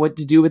really know what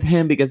to do with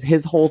him, because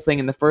his whole thing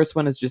in the first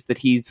one is just that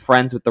he's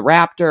friends with the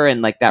raptor,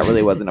 and like that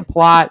really wasn't a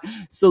plot.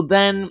 So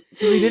they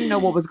didn't know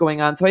what was going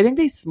on. So I think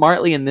they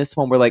smartly in this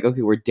one were like,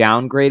 okay, we're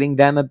downgrading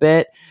them a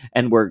bit,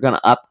 and we're going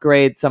to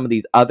upgrade some of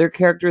these other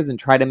characters and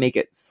try to make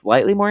it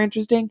slightly more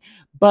interesting.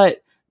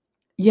 But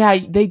yeah,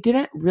 they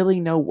didn't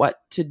really know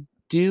what to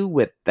do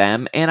with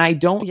them, and I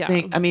don't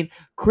think, I mean,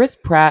 Chris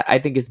Pratt I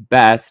think is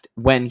best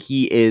when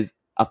he is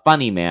a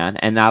funny man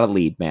and not a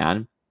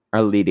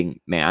leading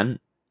man,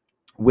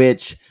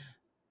 which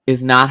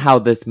is not how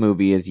this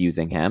movie is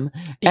using him.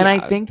 And I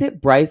think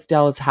that Bryce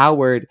Dallas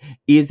Howard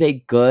is a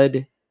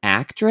good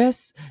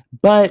actress,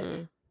 but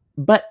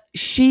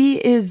she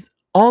is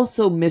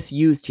also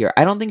misused here.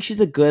 I don't think she's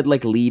a good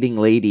like leading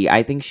lady.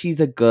 I think she's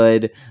a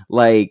good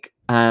like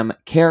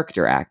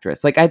character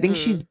actress. Like I think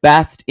she's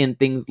best in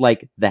things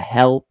like The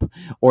Help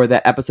or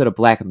that episode of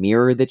Black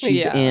Mirror that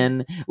she's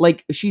in.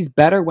 Like she's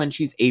better when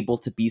she's able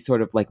to be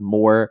sort of like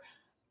more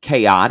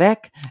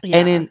chaotic,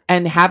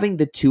 and having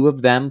the 2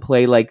 of them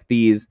play like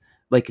these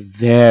like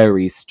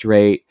very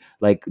straight,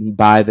 like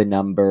by the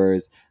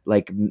numbers,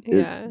 like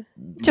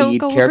don't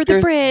go characters. Over the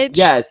bridge.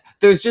 Yes,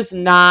 there's just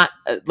not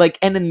like,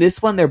 and in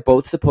this one, they're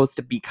both supposed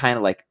to be kind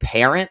of like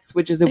parents,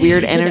 which is a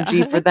weird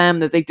energy for them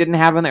that they didn't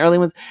have in the early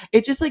ones.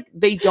 It's just like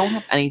they don't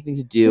have anything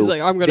to do.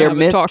 Like, I'm gonna they're have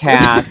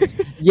miscast.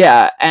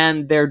 Yeah,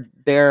 and they're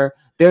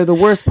the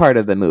worst part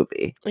of the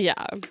movie.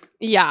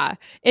 Yeah.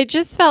 It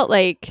just felt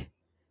like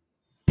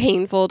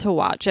painful to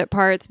watch at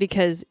parts,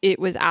 because it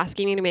was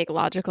asking me to make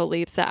logical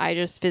leaps that I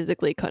just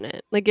physically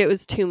couldn't. Like it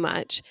was too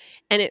much.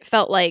 And it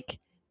felt like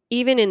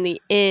even in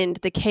the end,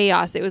 the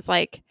chaos, it was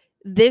like,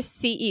 this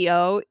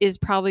CEO is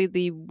probably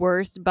the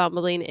worst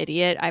bumbling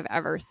idiot I've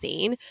ever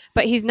seen,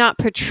 but he's not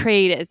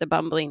portrayed as a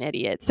bumbling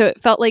idiot. So it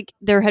felt like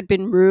there had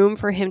been room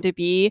for him to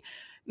be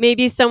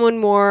maybe someone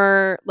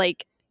more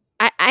like,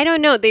 I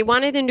don't know. They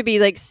wanted him to be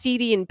like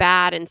seedy and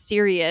bad and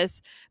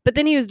serious, but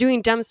then he was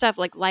doing dumb stuff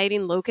like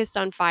lighting locusts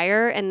on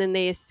fire, and then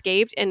they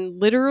escaped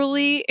and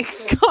literally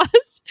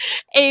caused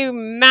a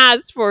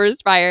mass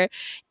forest fire.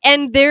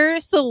 And their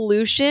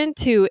solution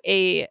to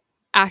a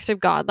act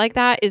of God like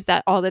that is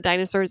that all the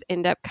dinosaurs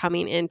end up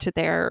coming into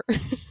their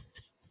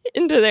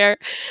into their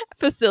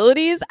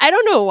facilities. I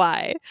don't know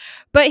why.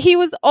 But he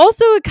was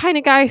also a kind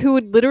of guy who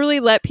would literally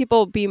let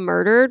people be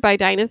murdered by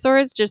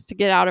dinosaurs just to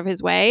get out of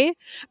his way.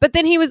 But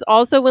then he was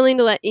also willing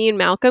to let Ian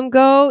Malcolm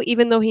go,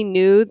 even though he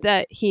knew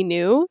that he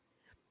knew.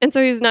 And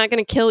so he was not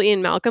going to kill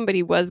Ian Malcolm, but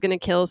he was going to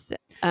kill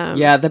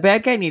the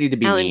bad guy needed to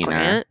be Alan meaner.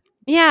 Grant.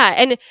 Yeah,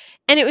 and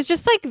it was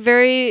just like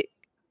very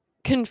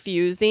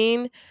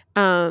confusing.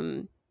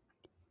 And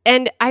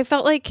I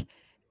felt like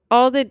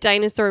all the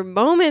dinosaur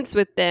moments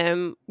with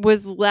them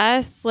was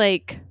less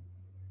like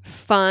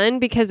fun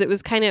because it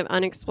was kind of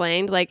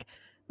unexplained. Like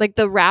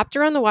the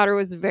raptor on the water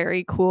was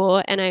very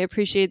cool, and I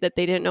appreciated that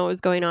they didn't know what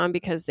was going on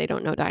because they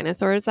don't know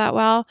dinosaurs that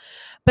well.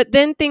 But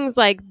then things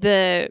like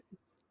the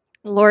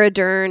Laura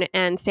Dern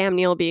and Sam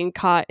Neill being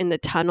caught in the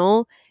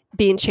tunnel,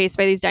 being chased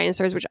by these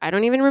dinosaurs, which I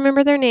don't even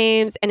remember their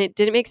names, and it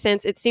didn't make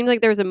sense. It seemed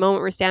like there was a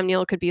moment where Sam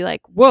Neill could be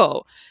like,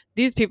 whoa,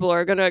 these people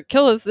are going to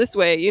kill us this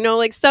way,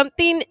 like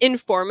something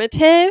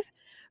informative.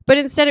 But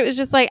instead it was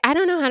just like, I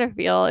don't know how to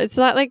feel. It's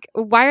not like,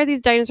 why are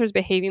these dinosaurs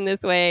behaving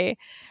this way?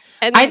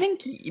 And I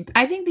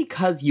think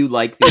because you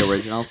like the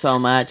original so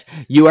much,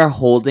 you are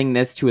holding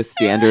this to a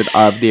standard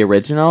of the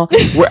original.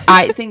 Where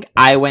I think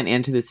I went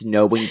into this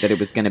knowing that it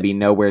was going to be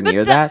nowhere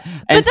near that,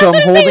 and so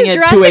I'm holding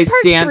it to a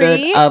standard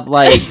of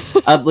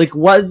like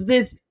was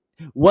this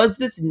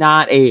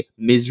not a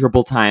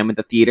miserable time at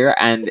the theater?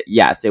 And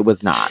yes, it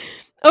was not.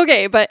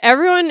 Okay, but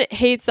everyone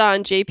hates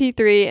on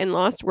JP3 and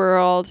Lost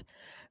World,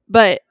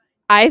 but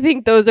I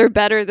think those are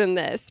better than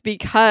this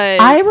because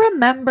I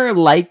remember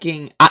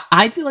liking.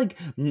 I feel like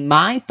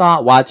my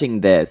thought watching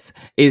this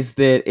is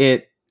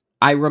that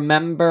I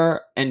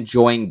remember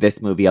enjoying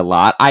this movie a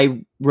lot.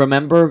 I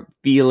remember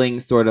feeling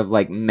sort of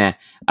like meh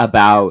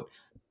about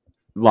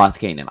Lost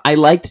Kingdom. I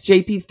liked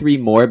JP3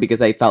 more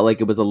because I felt like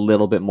it was a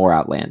little bit more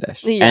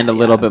outlandish and a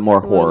little bit more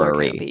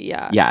horror-y.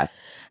 Yeah. Yes.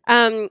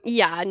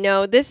 Yeah,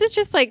 no, this is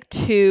just like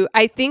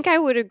I think I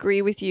would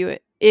agree with you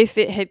if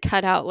it had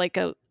cut out like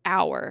an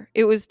hour.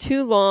 It was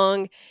too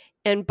long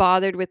and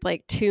bothered with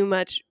like too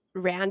much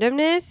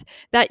randomness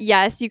that,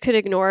 yes, you could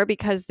ignore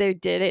because they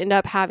did end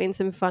up having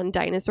some fun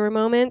dinosaur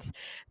moments,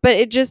 but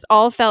it just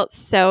all felt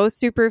so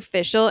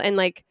superficial and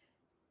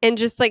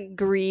just like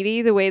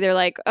greedy, the way they're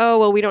like, oh,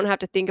 well, we don't have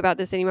to think about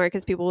this anymore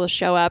because people will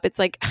show up. It's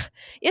like,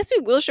 yes,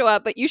 we will show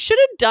up, but you should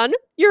have done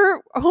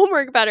your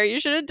homework better. You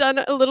should have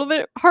done a little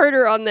bit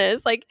harder on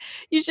this. Like,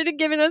 you should have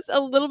given us a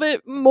little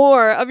bit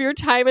more of your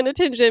time and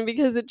attention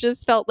because it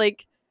just felt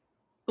like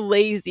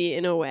lazy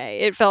in a way.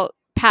 It felt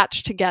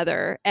patched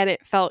together and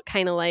it felt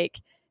kind of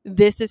like,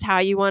 this is how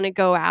you want to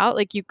go out.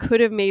 Like, you could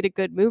have made a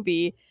good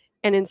movie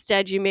and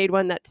instead you made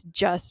one that's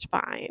just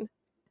fine.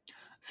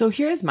 So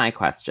here's my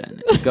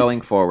question going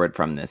forward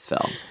from this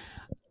film.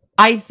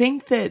 I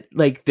think that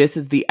like this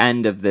is the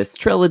end of this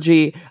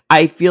trilogy.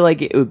 I feel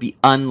like it would be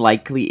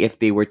unlikely if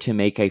they were to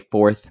make a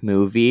fourth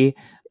movie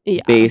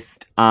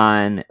based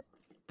on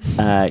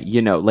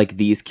like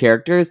these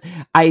characters.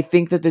 I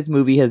think that this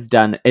movie it's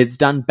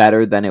done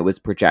better than it was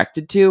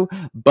projected to,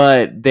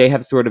 but they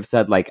have sort of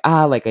said like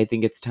I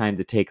think it's time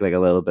to take like a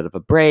little bit of a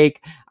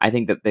break. I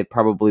think that they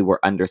probably were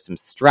under some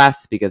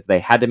stress because they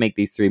had to make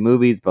these 3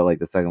 movies, but like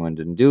the second one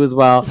didn't do as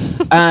well.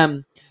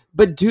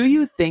 But do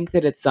you think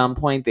that at some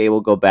point they will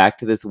go back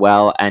to this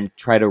well and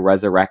try to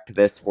resurrect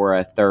this for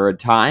a third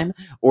time?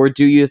 Or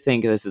do you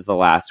think this is the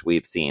last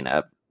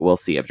we'll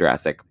see of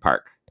Jurassic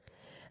Park?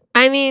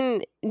 I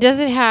mean, does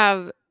it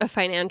have a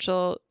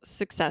financial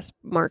success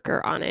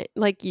marker on it?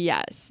 Like,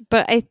 yes.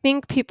 But I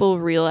think people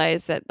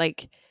realize that,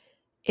 like,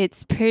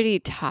 it's pretty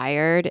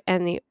tired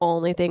and the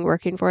only thing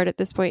working for it at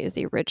this point is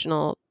the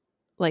original,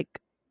 like,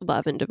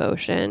 love and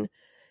devotion.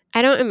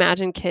 I don't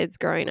imagine kids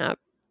growing up.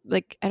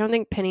 Like, I don't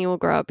think Penny will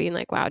grow up being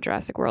like, wow,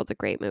 Jurassic World's a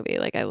great movie.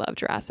 Like, I love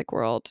Jurassic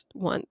World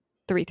 1,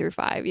 3 through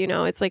 5.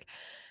 It's like,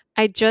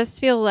 I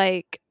just feel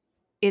like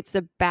it's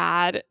a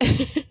bad...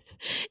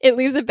 it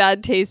leaves a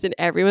bad taste in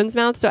everyone's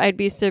mouth. So I'd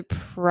be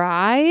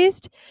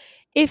surprised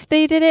if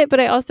they did it,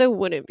 but I also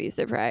wouldn't be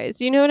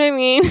surprised. You know what I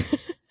mean?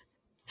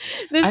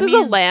 This is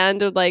a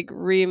land of like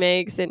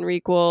remakes and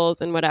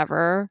requels and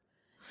whatever.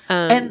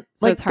 And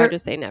so like, it's hard to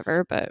say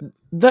never, but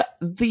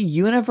the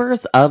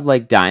universe of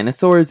like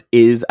dinosaurs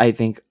is, I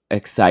think,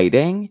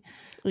 exciting.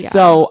 Yeah.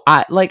 So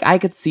I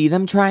could see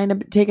them trying to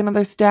take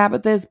another stab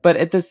at this, but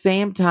at the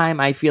same time,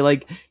 I feel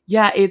like,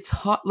 yeah, it's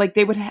hot. Like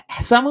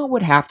someone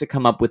would have to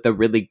come up with a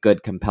really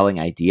good, compelling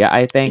idea,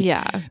 I think.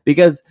 Yeah.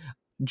 Because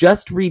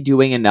just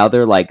redoing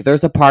another, like,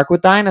 there's a park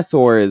with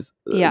dinosaurs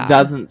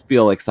doesn't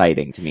feel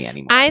exciting to me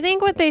anymore. I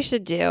think what they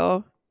should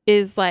do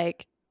is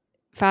like,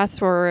 fast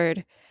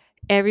forward,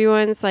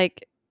 everyone's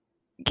like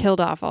killed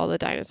off all the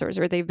dinosaurs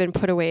or they've been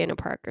put away in a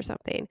park or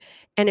something.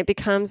 And it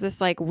becomes this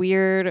like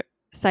weird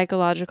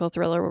psychological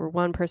thriller where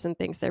one person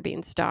thinks they're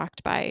being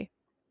stalked by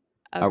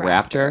a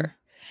raptor.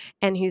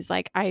 And he's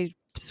like, I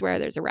swear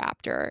there's a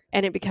raptor.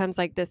 And it becomes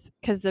like this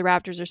because the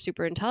raptors are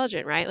super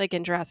intelligent, right? Like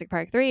in Jurassic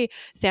Park 3,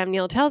 Sam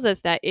Neill tells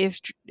us that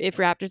if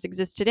raptors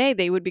exist today,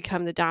 they would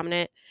become the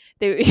dominant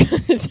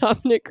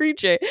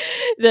creature,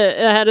 the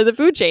head of the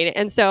food chain.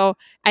 And so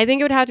I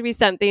think it would have to be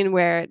something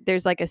where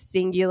there's like a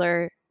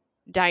singular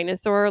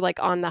dinosaur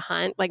like on the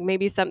hunt, like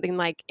maybe something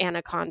like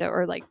Anaconda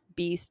or like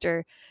Beast,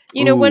 or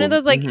one of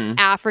those like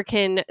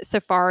African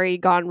safari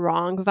gone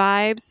wrong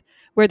vibes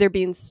where they're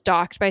being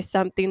stalked by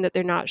something that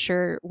they're not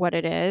sure what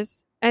it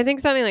is. I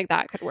think something like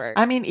that could work.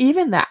 I mean,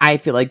 even that, I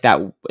feel like that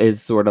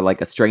is sort of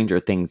like a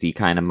Stranger Things-y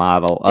kind of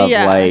model of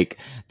like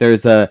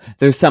there's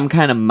some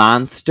kind of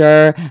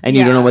monster and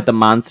you don't know what the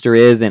monster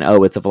is, and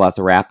it's a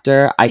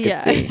velociraptor. I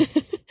could see.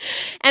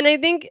 And I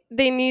think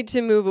they need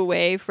to move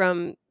away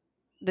from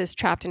this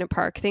trapped in a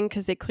park thing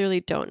because they clearly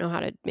don't know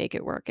how to make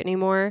it work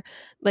anymore.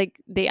 Like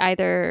they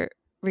either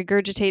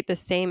regurgitate the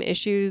same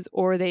issues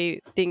or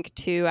they think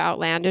too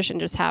outlandish and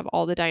just have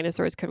all the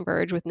dinosaurs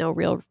converge with no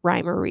real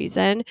rhyme or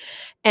reason.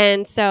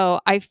 And so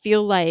I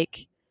feel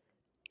like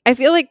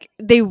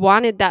they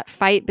wanted that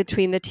fight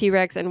between the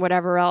T-Rex and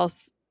whatever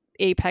else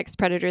apex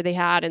predator they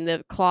had and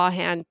the claw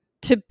hand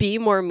to be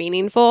more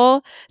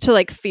meaningful, to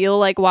like feel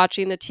like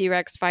watching the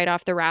T-Rex fight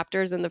off the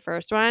raptors in the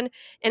first one.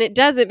 And it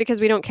doesn't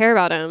because we don't care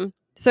about them.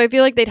 So I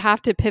feel like they'd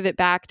have to pivot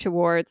back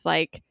towards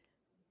like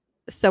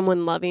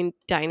someone loving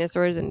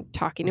dinosaurs and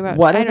talking about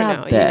I don't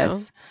know,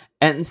 this?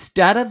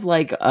 Instead of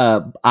like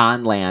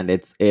on land,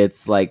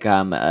 it's like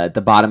at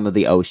the bottom of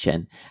the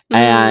ocean,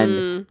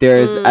 and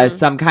there's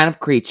some kind of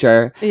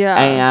creature,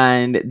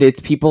 and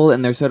it's people,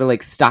 and they're sort of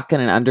like stuck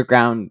in an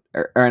underground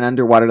or an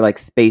underwater like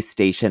space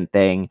station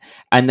thing,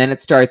 and then it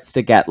starts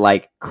to get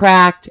like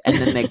cracked, and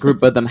then a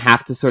group of them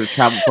have to sort of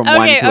travel from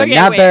one to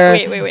another.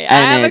 Wait.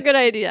 I have a good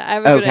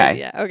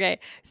idea. Okay.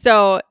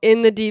 So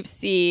in the deep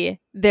sea,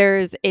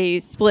 there's a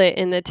split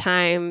in the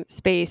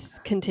time-space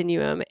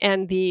continuum,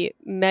 and the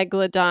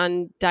Megalodon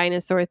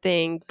dinosaur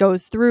thing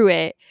goes through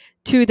it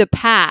to the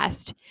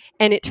past,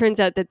 and it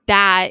turns out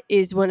that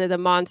is one of the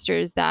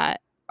monsters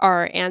that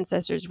our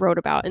ancestors wrote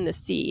about in the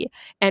sea,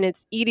 and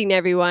it's eating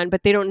everyone,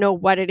 but they don't know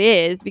what it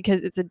is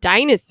because it's a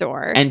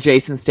dinosaur. And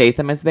Jason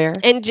Statham is there.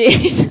 And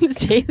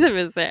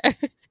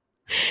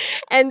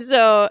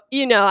so,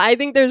 I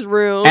think there's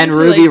room. And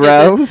Ruby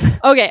Rose.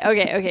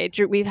 Okay.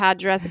 We've had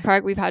Jurassic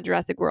Park. We've had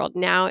Jurassic World.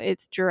 Now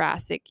it's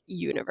Jurassic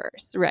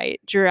Universe, right?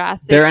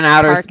 They're in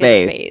outer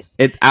space.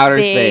 It's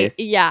outer space.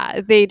 Yeah.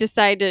 They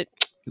decide to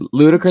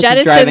Ludacris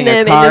is driving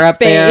a car up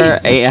there.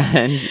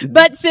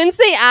 But since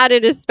they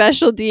added a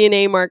special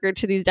DNA marker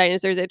to these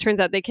dinosaurs, it turns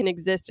out they can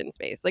exist in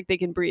space. Like they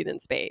can breathe in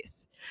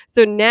space.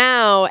 So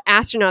now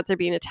astronauts are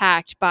being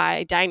attacked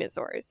by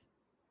dinosaurs.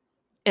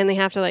 And they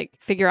have to like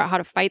figure out how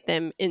to fight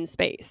them in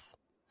space.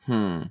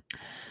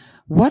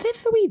 What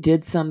if we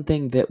did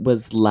something that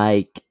was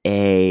like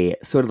a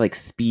sort of like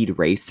Speed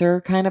Racer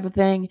kind of a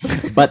thing,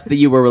 but that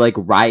you were like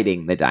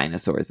riding the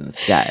dinosaurs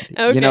instead?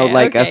 A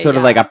sort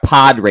of like a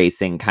pod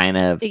racing kind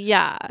of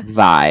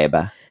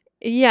vibe.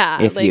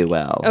 Yeah, if you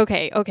will.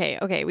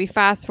 Okay. We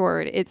fast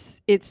forward. It's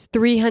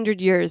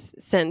 300 years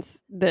since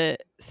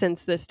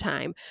this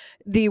time.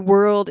 The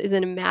world is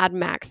in a Mad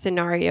Max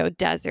scenario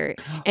desert,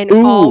 and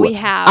all we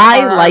have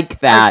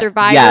are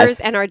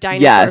survivors and our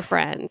dinosaur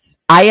friends.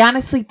 I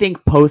honestly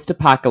think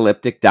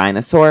post-apocalyptic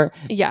dinosaur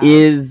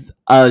is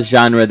a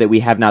genre that we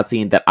have not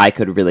seen that I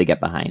could really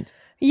get behind.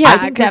 Yeah, I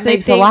think that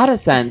makes a lot of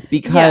sense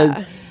because.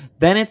 Yeah.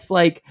 Then it's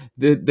like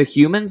the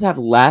humans have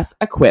less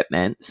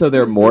equipment, so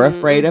they're more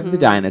afraid of the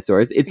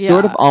dinosaurs. It's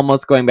sort of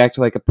almost going back to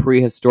like a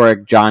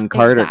prehistoric John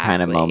Carter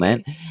kind of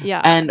moment.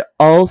 Yeah. And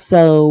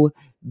also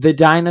the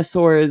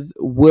dinosaurs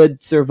would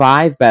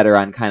survive better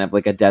on kind of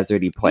like a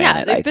deserty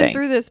planet, they've been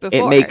through this before.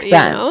 It makes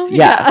sense.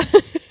 Yes.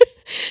 Yeah.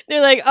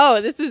 They're like,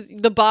 oh, this is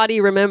the body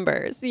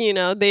remembers.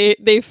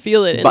 They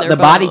feel it in their bones. The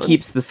body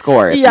keeps the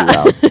score, if you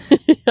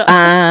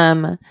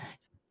will.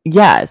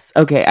 Yes.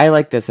 Okay. I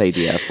like this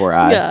idea for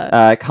us.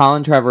 Yeah.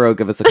 Colin Trevorrow,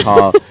 give us a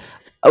call.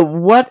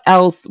 What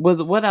else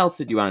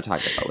did you want to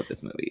talk about with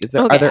this movie?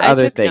 Are there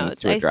other things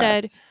to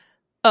address?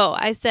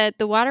 I said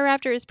the Water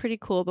Raptor is pretty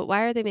cool, but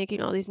why are they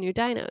making all these new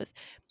dinos?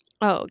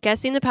 Oh,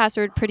 guessing the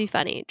password, pretty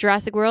funny.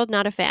 Jurassic World,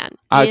 not a fan.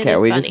 Okay,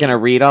 are we just going to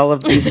read all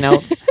of these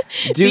notes?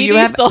 Do you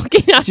have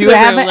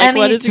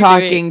any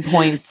talking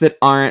points that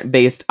aren't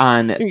based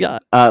on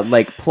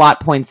like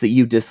plot points that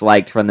you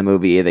disliked from the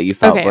movie that you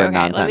felt were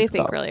nonsensical? Let me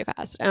think really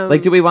fast.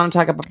 Do we want to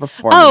talk about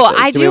performances? Oh,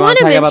 I do want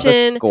to mention about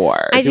the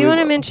score. I do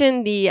want to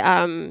mention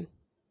the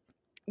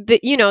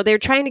they're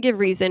trying to give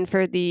reason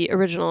for the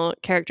original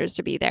characters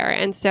to be there,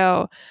 and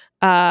so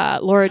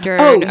Laura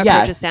Dern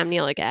approaches Sam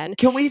Neill again.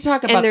 Can we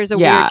talk about? And there's a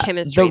weird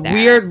chemistry there.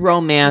 Weird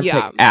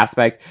romantic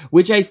aspect,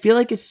 which I feel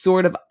like is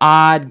sort of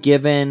odd,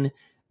 given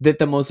that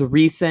the most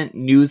recent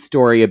news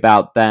story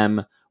about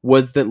them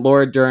was that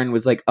Laura Dern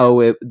was like,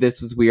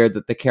 this was weird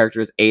that the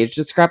character's age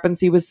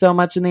discrepancy was so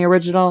much in the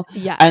original.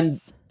 Yes. And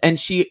And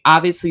she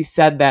obviously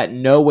said that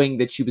knowing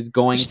that she was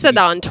going to... She said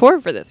that on tour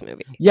for this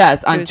movie.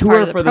 Yes, on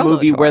tour for the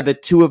movie where the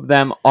two of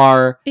them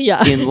are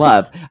in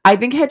love. I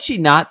think had she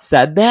not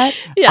said that,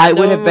 I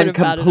would have been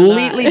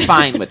completely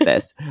fine with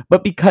this.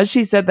 But because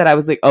she said that, I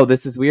was like, oh,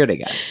 this is weird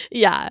again.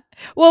 Yeah.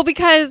 Well,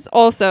 because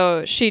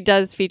also she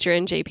does feature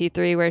in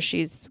JP3 where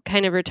she's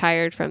kind of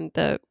retired from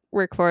the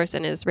workforce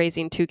and is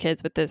raising 2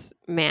 kids with this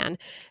man,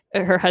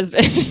 her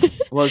husband.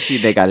 Well,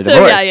 they got a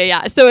divorce.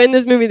 Yeah. So in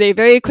this movie, they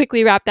very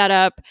quickly wrap that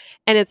up.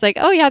 And it's like,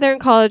 oh, yeah, they're in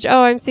college.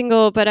 Oh, I'm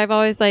single. But I've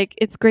always like,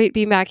 it's great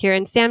being back here.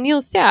 And Sam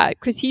Neill's sad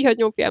because he has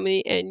no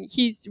family and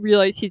he's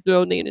realized he's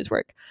lonely in his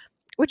work,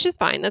 which is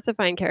fine. That's a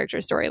fine character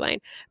storyline.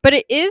 But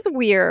it is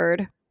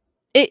weird.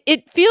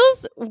 It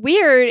feels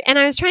weird. And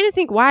I was trying to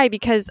think why,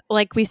 because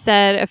like we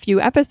said a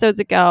few episodes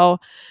ago,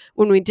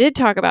 when we did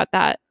talk about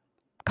that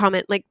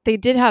comment, like they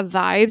did have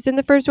vibes in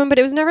the first one, but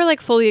it was never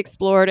like fully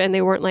explored and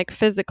they weren't like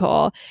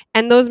physical.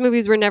 And those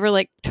movies were never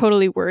like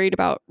totally worried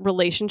about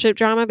relationship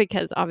drama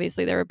because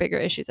obviously there were bigger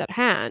issues at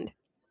hand.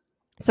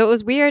 So it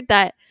was weird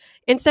that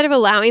instead of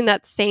allowing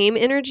that same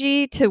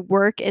energy to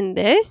work in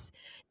this,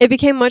 it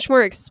became much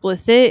more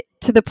explicit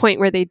to the point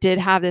where they did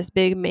have this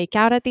big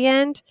makeout at the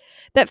end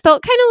that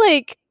felt kind of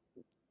like,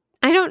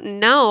 I don't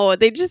know.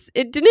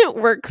 It didn't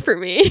work for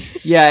me.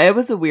 Yeah, it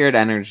was a weird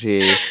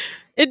energy.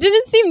 It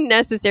didn't seem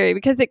necessary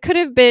because it could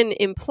have been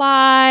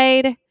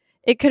implied.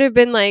 It could have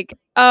been like,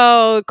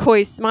 oh,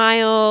 coy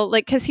smile.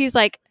 Like, because he's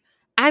like,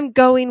 I'm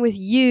going with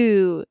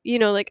you. You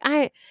know, like,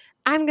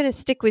 I'm going to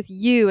stick with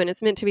you. And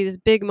it's meant to be this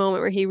big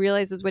moment where he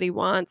realizes what he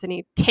wants and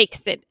he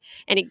takes it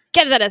and he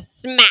gives it a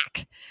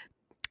smack.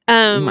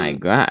 Oh, my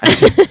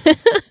gosh.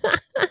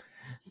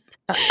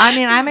 I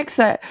mean, I'm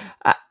excited.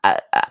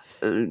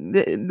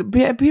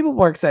 People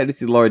were excited to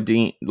see Laura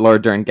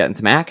Dern getting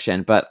some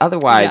action, but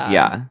otherwise,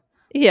 yeah.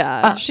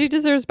 Yeah, she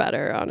deserves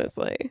better,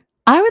 honestly.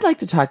 I would like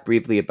to talk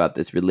briefly about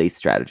this release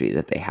strategy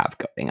that they have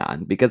going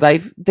on, because I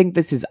think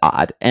this is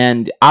odd,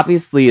 and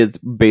obviously is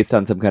based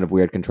on some kind of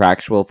weird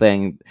contractual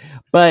thing,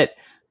 but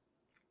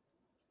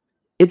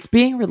it's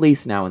being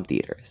released now in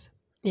theaters.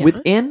 Yeah.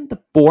 Within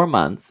the 4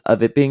 months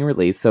of it being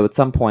released, so at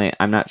some point,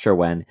 I'm not sure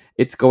when,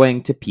 it's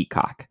going to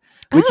Peacock,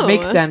 which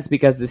makes sense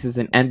because this is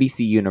an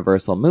NBC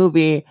Universal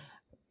movie.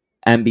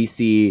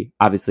 NBC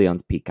obviously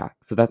owns Peacock,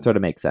 so that sort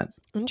of makes sense.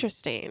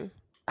 Interesting.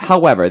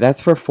 However,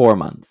 that's for 4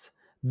 months.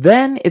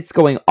 Then it's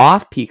going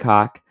off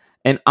Peacock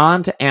and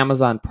on to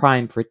Amazon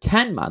Prime for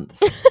 10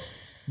 months.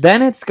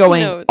 Then it's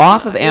going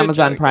off of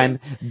Amazon Prime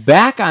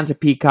back onto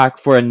Peacock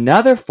for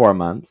another 4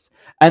 months.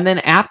 And then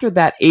after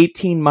that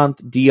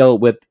 18-month deal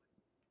with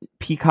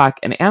Peacock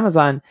and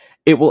Amazon,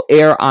 it will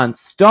air on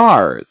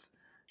Starz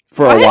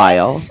for a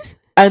while.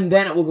 And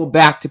then it will go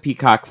back to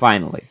Peacock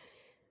finally.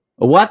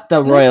 What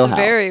the royal hell?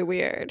 Very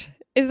weird.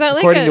 Is that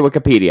according to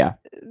Wikipedia?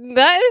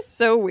 That is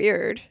so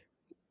weird.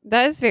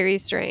 That is very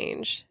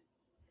strange.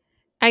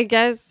 I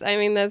guess, I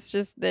mean, that's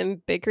just them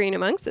bickering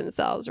amongst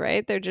themselves,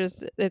 right?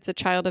 It's a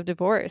child of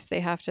divorce. They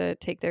have to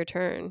take their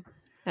turn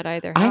at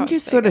either house. I'm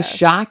just sort of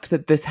shocked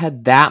that this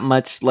had that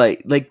much, that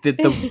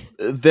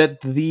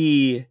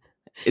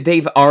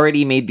they've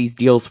already made these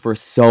deals for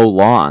so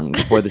long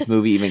before this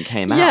movie even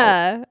came out.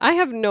 Yeah, I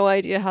have no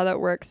idea how that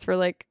works for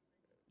like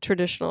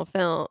traditional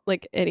film,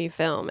 like any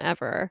film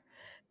ever.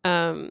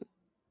 But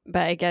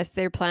I guess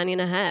they're planning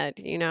ahead.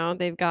 You know,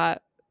 they've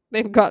got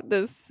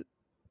this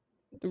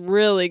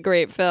really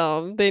great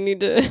film. They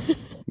need to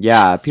people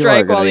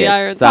are going to be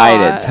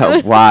excited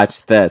to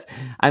watch this.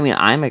 I mean,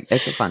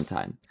 it's a fun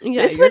time.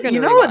 Yeah,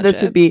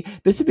 this would be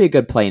a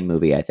good plane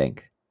movie, I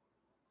think.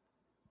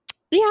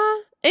 Yeah,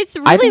 it's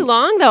really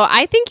long though.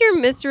 I think you're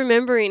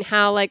misremembering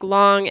how like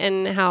long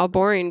and how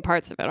boring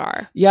parts of it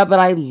are. Yeah, but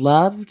I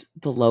loved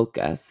The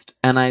Locust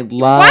and I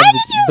loved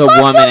The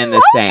Woman in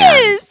the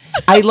Sand.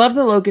 I love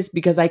The Locust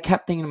because I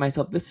kept thinking to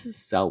myself, this is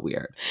so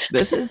weird.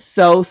 This is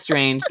so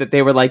strange that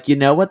they were like, you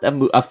know what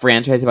a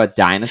franchise about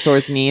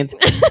dinosaurs needs?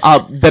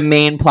 The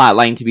main plot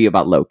line to be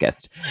about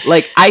Locust.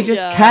 Like, I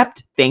just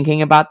kept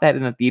thinking about that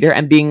in the theater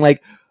and being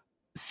like,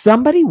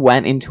 somebody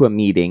went into a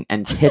meeting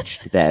and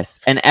pitched this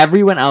and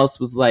everyone else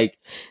was like,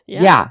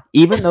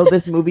 even though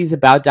this movie's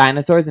about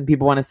dinosaurs and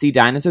people want to see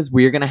dinosaurs,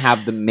 we're going to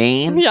have the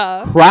main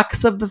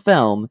crux of the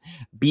film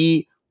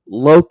be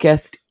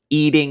Locust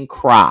eating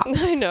crops.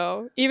 I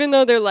know. Even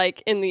though they're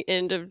like in the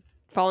end of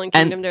Fallen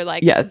Kingdom, they're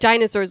like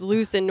dinosaurs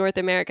loose in North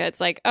America. It's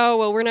like, oh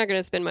well, we're not going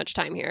to spend much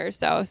time here,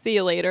 so see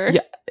you later.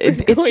 Yeah,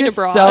 it's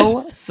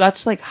just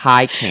such like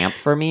high camp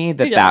for me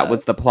that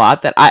was the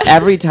plot. That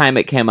every time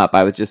it came up,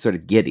 I was just sort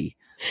of giddy.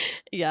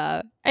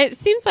 Yeah, it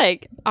seems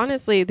like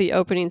honestly, the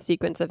opening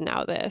sequence of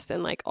Now This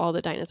and like all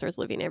the dinosaurs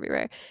living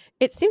everywhere,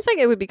 it seems like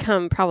it would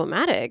become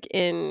problematic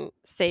in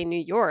say New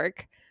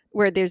York,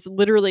 where there's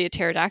literally a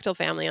pterodactyl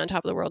family on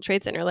top of the World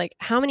Trade Center. Like,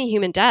 how many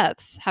human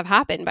deaths have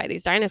happened by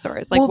these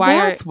dinosaurs? Like, why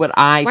aren't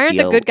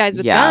the good guys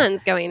with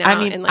guns going out? I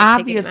mean, and, like,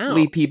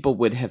 obviously, people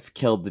would have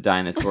killed the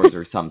dinosaurs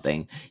or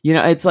something. You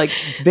know, it's like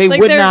they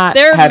would not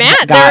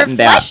have gotten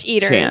they're flesh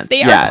eaters. Chance.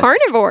 They are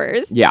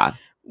carnivores. Yeah,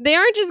 they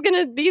aren't just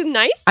going to be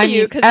nice to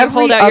you because you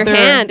hold out your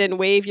hand and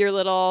wave your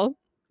little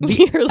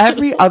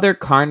every other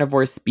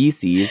carnivore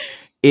species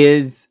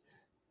is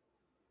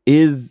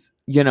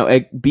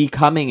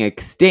becoming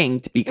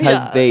extinct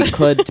because they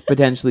could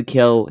potentially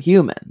kill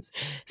humans.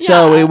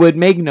 So it would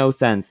make no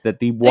sense that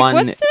the one...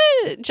 What's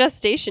the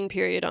gestation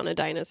period on a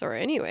dinosaur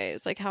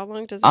anyways? Like, how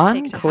long does it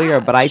take to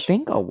Unclear, but I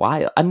think a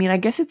while. I mean, I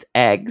guess it's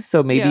eggs,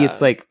 so maybe it's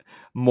like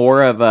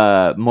more of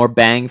a more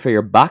bang for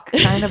your buck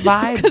kind of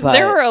vibe. Because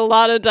there were a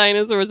lot of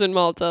dinosaurs in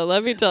Malta,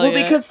 let me tell you.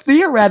 Well, because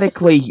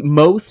theoretically,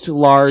 most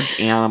large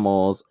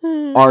animals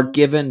are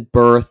given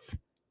birth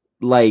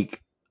like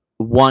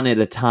one at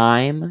a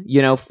time,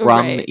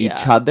 from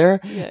each other.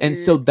 And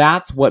so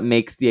that's what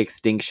makes the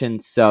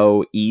extinction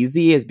so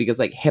easy, is because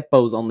like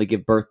hippos only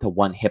give birth to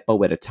one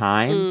hippo at a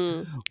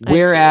time.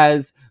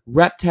 Whereas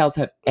reptiles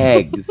have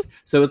eggs.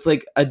 So it's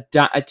like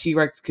a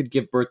T-Rex could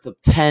give birth to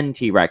 10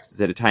 T-Rexes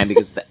at a time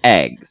because of the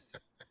eggs.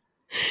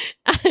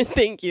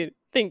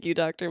 Thank you,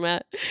 Dr.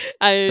 Matt.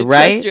 I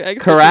trust your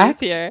expertise Correct?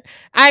 Here.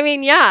 I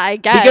mean, yeah, I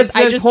guess.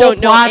 I just don't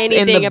know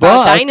anything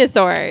about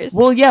dinosaurs.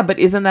 Well, yeah, but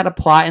isn't that a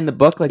plot in the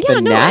book? Like the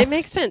nest? It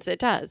makes sense. It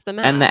does. The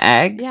map. And the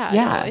eggs?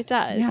 Yeah, it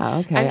does. Yeah,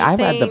 okay. I've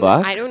read the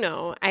book. I don't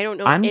know.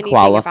 I'm anything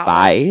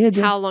qualified.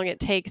 About how long it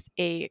takes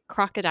a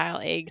crocodile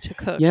egg to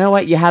cook. You know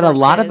what? You had a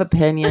lot of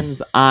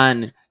opinions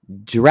on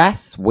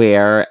dress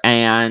wear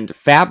and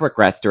fabric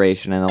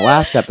restoration in the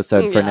last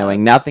episode for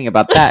knowing nothing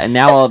about that, and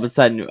now all of a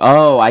sudden,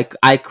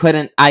 I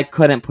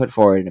couldn't put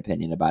forward an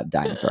opinion about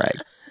dinosaur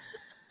eggs.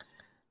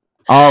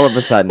 All of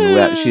a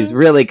sudden, she's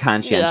really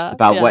conscientious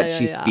about what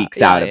she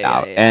speaks out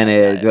about,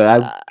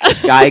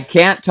 I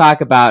can't talk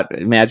about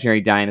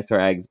imaginary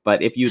dinosaur eggs.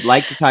 But if you'd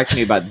like to talk to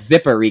me about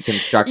zipper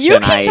reconstruction, you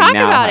can talk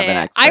now about have it. An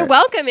expert. I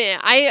welcome it.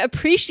 I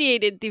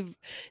appreciated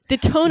the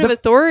tone of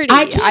authority.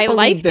 I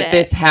liked that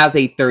this has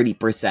a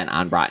 30%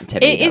 on Rotten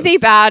Tomatoes. It is a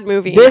bad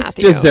movie. This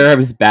Matthew.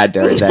 Deserves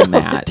better than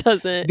that. It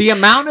doesn't. The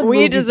amount of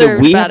movies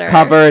that we have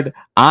covered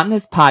on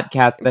this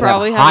podcast that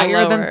have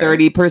higher than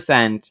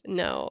 30%.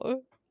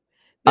 No.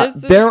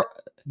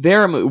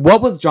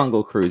 What was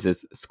Jungle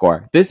Cruise's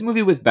score? This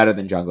movie was better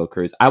than Jungle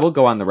Cruise. I will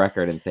go on the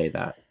record and say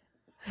that.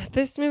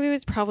 This movie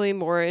was probably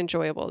more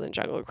enjoyable than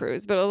Jungle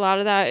Cruise, but a lot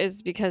of that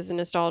is because of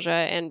nostalgia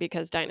and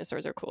because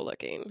dinosaurs are cool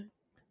looking.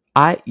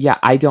 I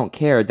don't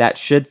care. That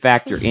should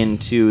factor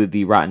into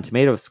the Rotten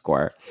Tomatoes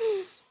score.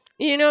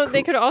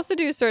 They could also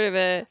do sort of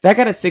a... That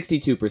got a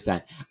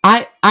 62%.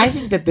 I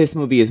think that this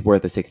movie is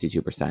worth a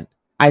 62%.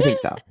 I think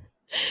so.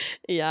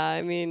 Yeah,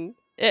 I mean...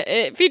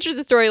 It features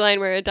a storyline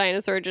where a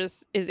dinosaur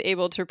just is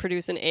able to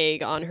produce an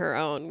egg on her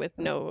own with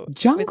no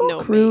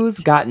Jungle Cruise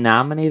mate. Got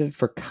nominated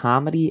for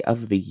Comedy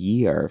of the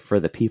Year for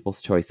the People's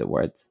Choice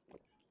Awards.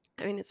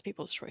 I mean, it's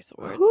People's Choice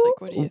Awards.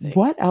 Like, what do you think?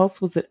 What else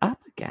was it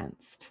up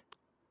against?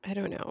 I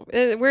don't know.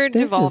 We're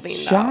devolving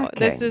though.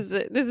 This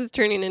is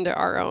turning into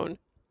our own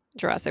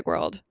Jurassic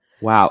World.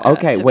 Wow.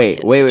 Okay.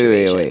 Wait. No,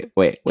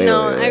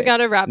 I've got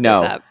to wrap this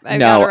up. I've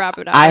got to wrap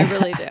it up. I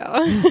really do.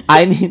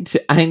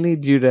 I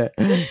need you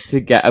to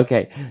get.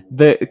 Okay.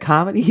 The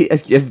Comedy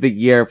of the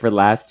Year for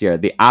last year.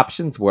 The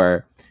options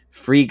were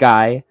Free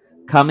Guy,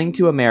 Coming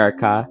to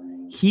America,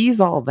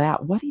 He's All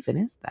That. What even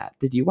is that?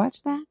 Did you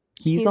watch that?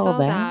 He's All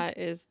That. That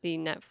is the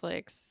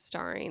Netflix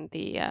starring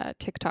the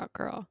TikTok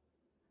girl.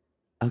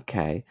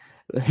 Okay.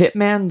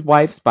 Hitman's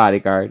Wife's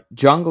Bodyguard,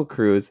 Jungle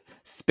Cruise,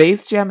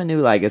 Space Jam: A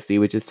New Legacy,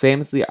 which is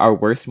famously our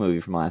worst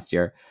movie from last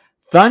year,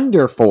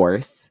 Thunder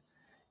Force,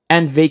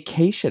 and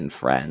Vacation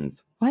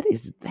Friends. What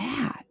is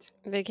that?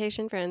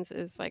 Vacation Friends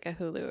is like a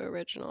Hulu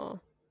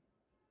original.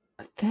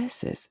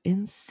 This is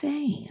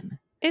insane.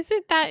 Is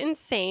it that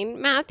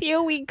insane,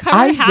 Matthew? We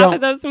covered half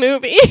of those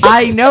movies.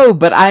 I know,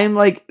 but I'm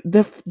like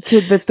those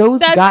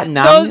got nominated.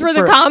 Those were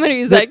the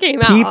comedies that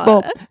came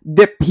out.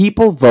 The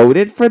people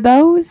voted for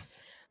those.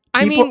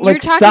 I mean, you're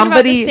talking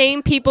about the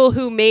same people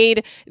who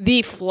made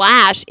The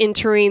Flash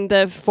entering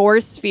the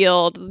force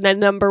field, the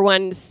number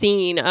one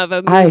scene of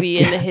a movie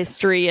in the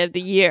history of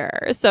the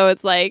year. So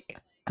it's like,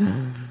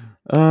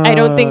 I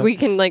don't think we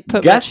can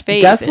put much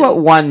faith. Guess what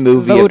one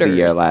movie voters. Of the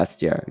year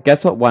last year?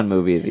 Guess what one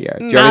movie of the year?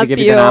 Do you want me to give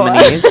you the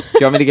nominees? Do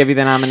you want me to give you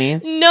the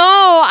nominees? No,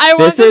 I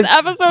want this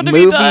episode to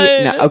be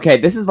done. No, okay,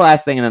 this is the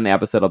last thing, and then the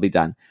episode will be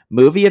done.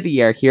 Movie of the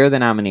year. Here are the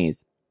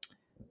nominees.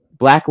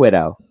 Black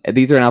Widow.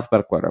 These are in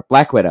alphabetical order.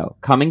 Black Widow,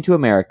 Coming to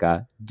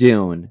America,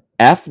 Dune,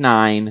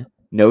 F9,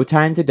 No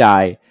Time to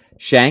Die,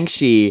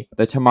 Shang-Chi,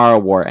 The Tomorrow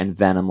War, and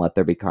Venom: Let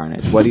There Be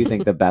Carnage. What do you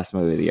think the best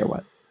movie of the year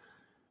was?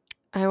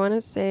 I want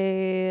to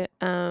say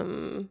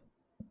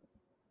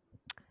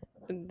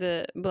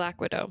the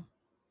Black Widow.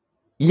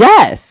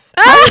 Yes!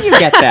 How did you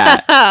get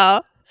that?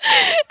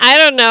 I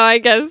don't know. I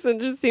guess it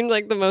just seemed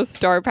like the most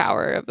star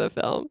power of the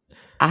film.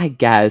 I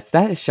guess.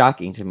 That is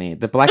shocking to me.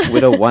 The Black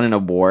Widow won an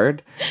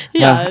award?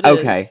 Yeah,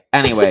 okay. Is.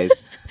 Anyways,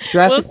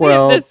 Jurassic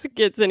World if this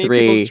gets any 3,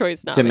 People's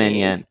Choice nominees.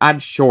 Dominion. I'm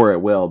sure it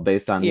will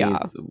based on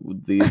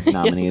these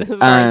nominees. The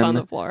bars on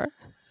the floor.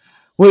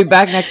 We'll be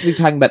back next week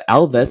talking about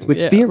Elvis,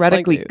 which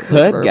theoretically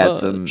could get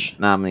some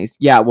nominees.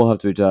 Yeah, we'll have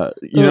to. It's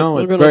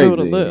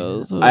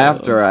crazy.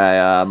 After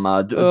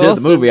I did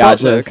the movie, I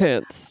just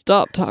can't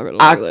stop talking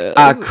like this.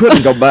 I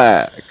couldn't go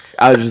back.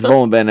 I just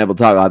only been able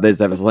to talk about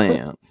this ever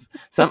since.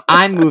 So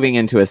I'm moving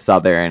into a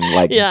Southern,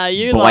 like,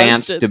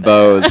 Blanche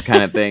DeVos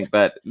kind of thing.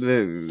 But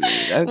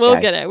okay. We'll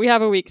get it. We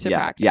have a week to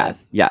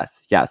practice.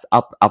 Yes.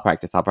 I'll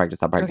practice.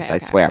 I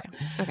swear.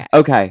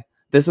 Okay.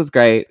 This was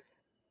great.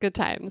 Good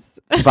times.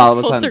 Follow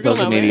us on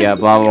social media,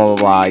 blah, blah, blah,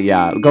 blah.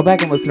 Yeah. Go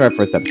back and listen to our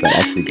first episode.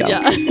 Actually, go.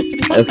 Yeah.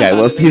 Okay.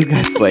 We'll see you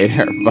guys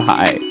later.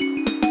 Bye.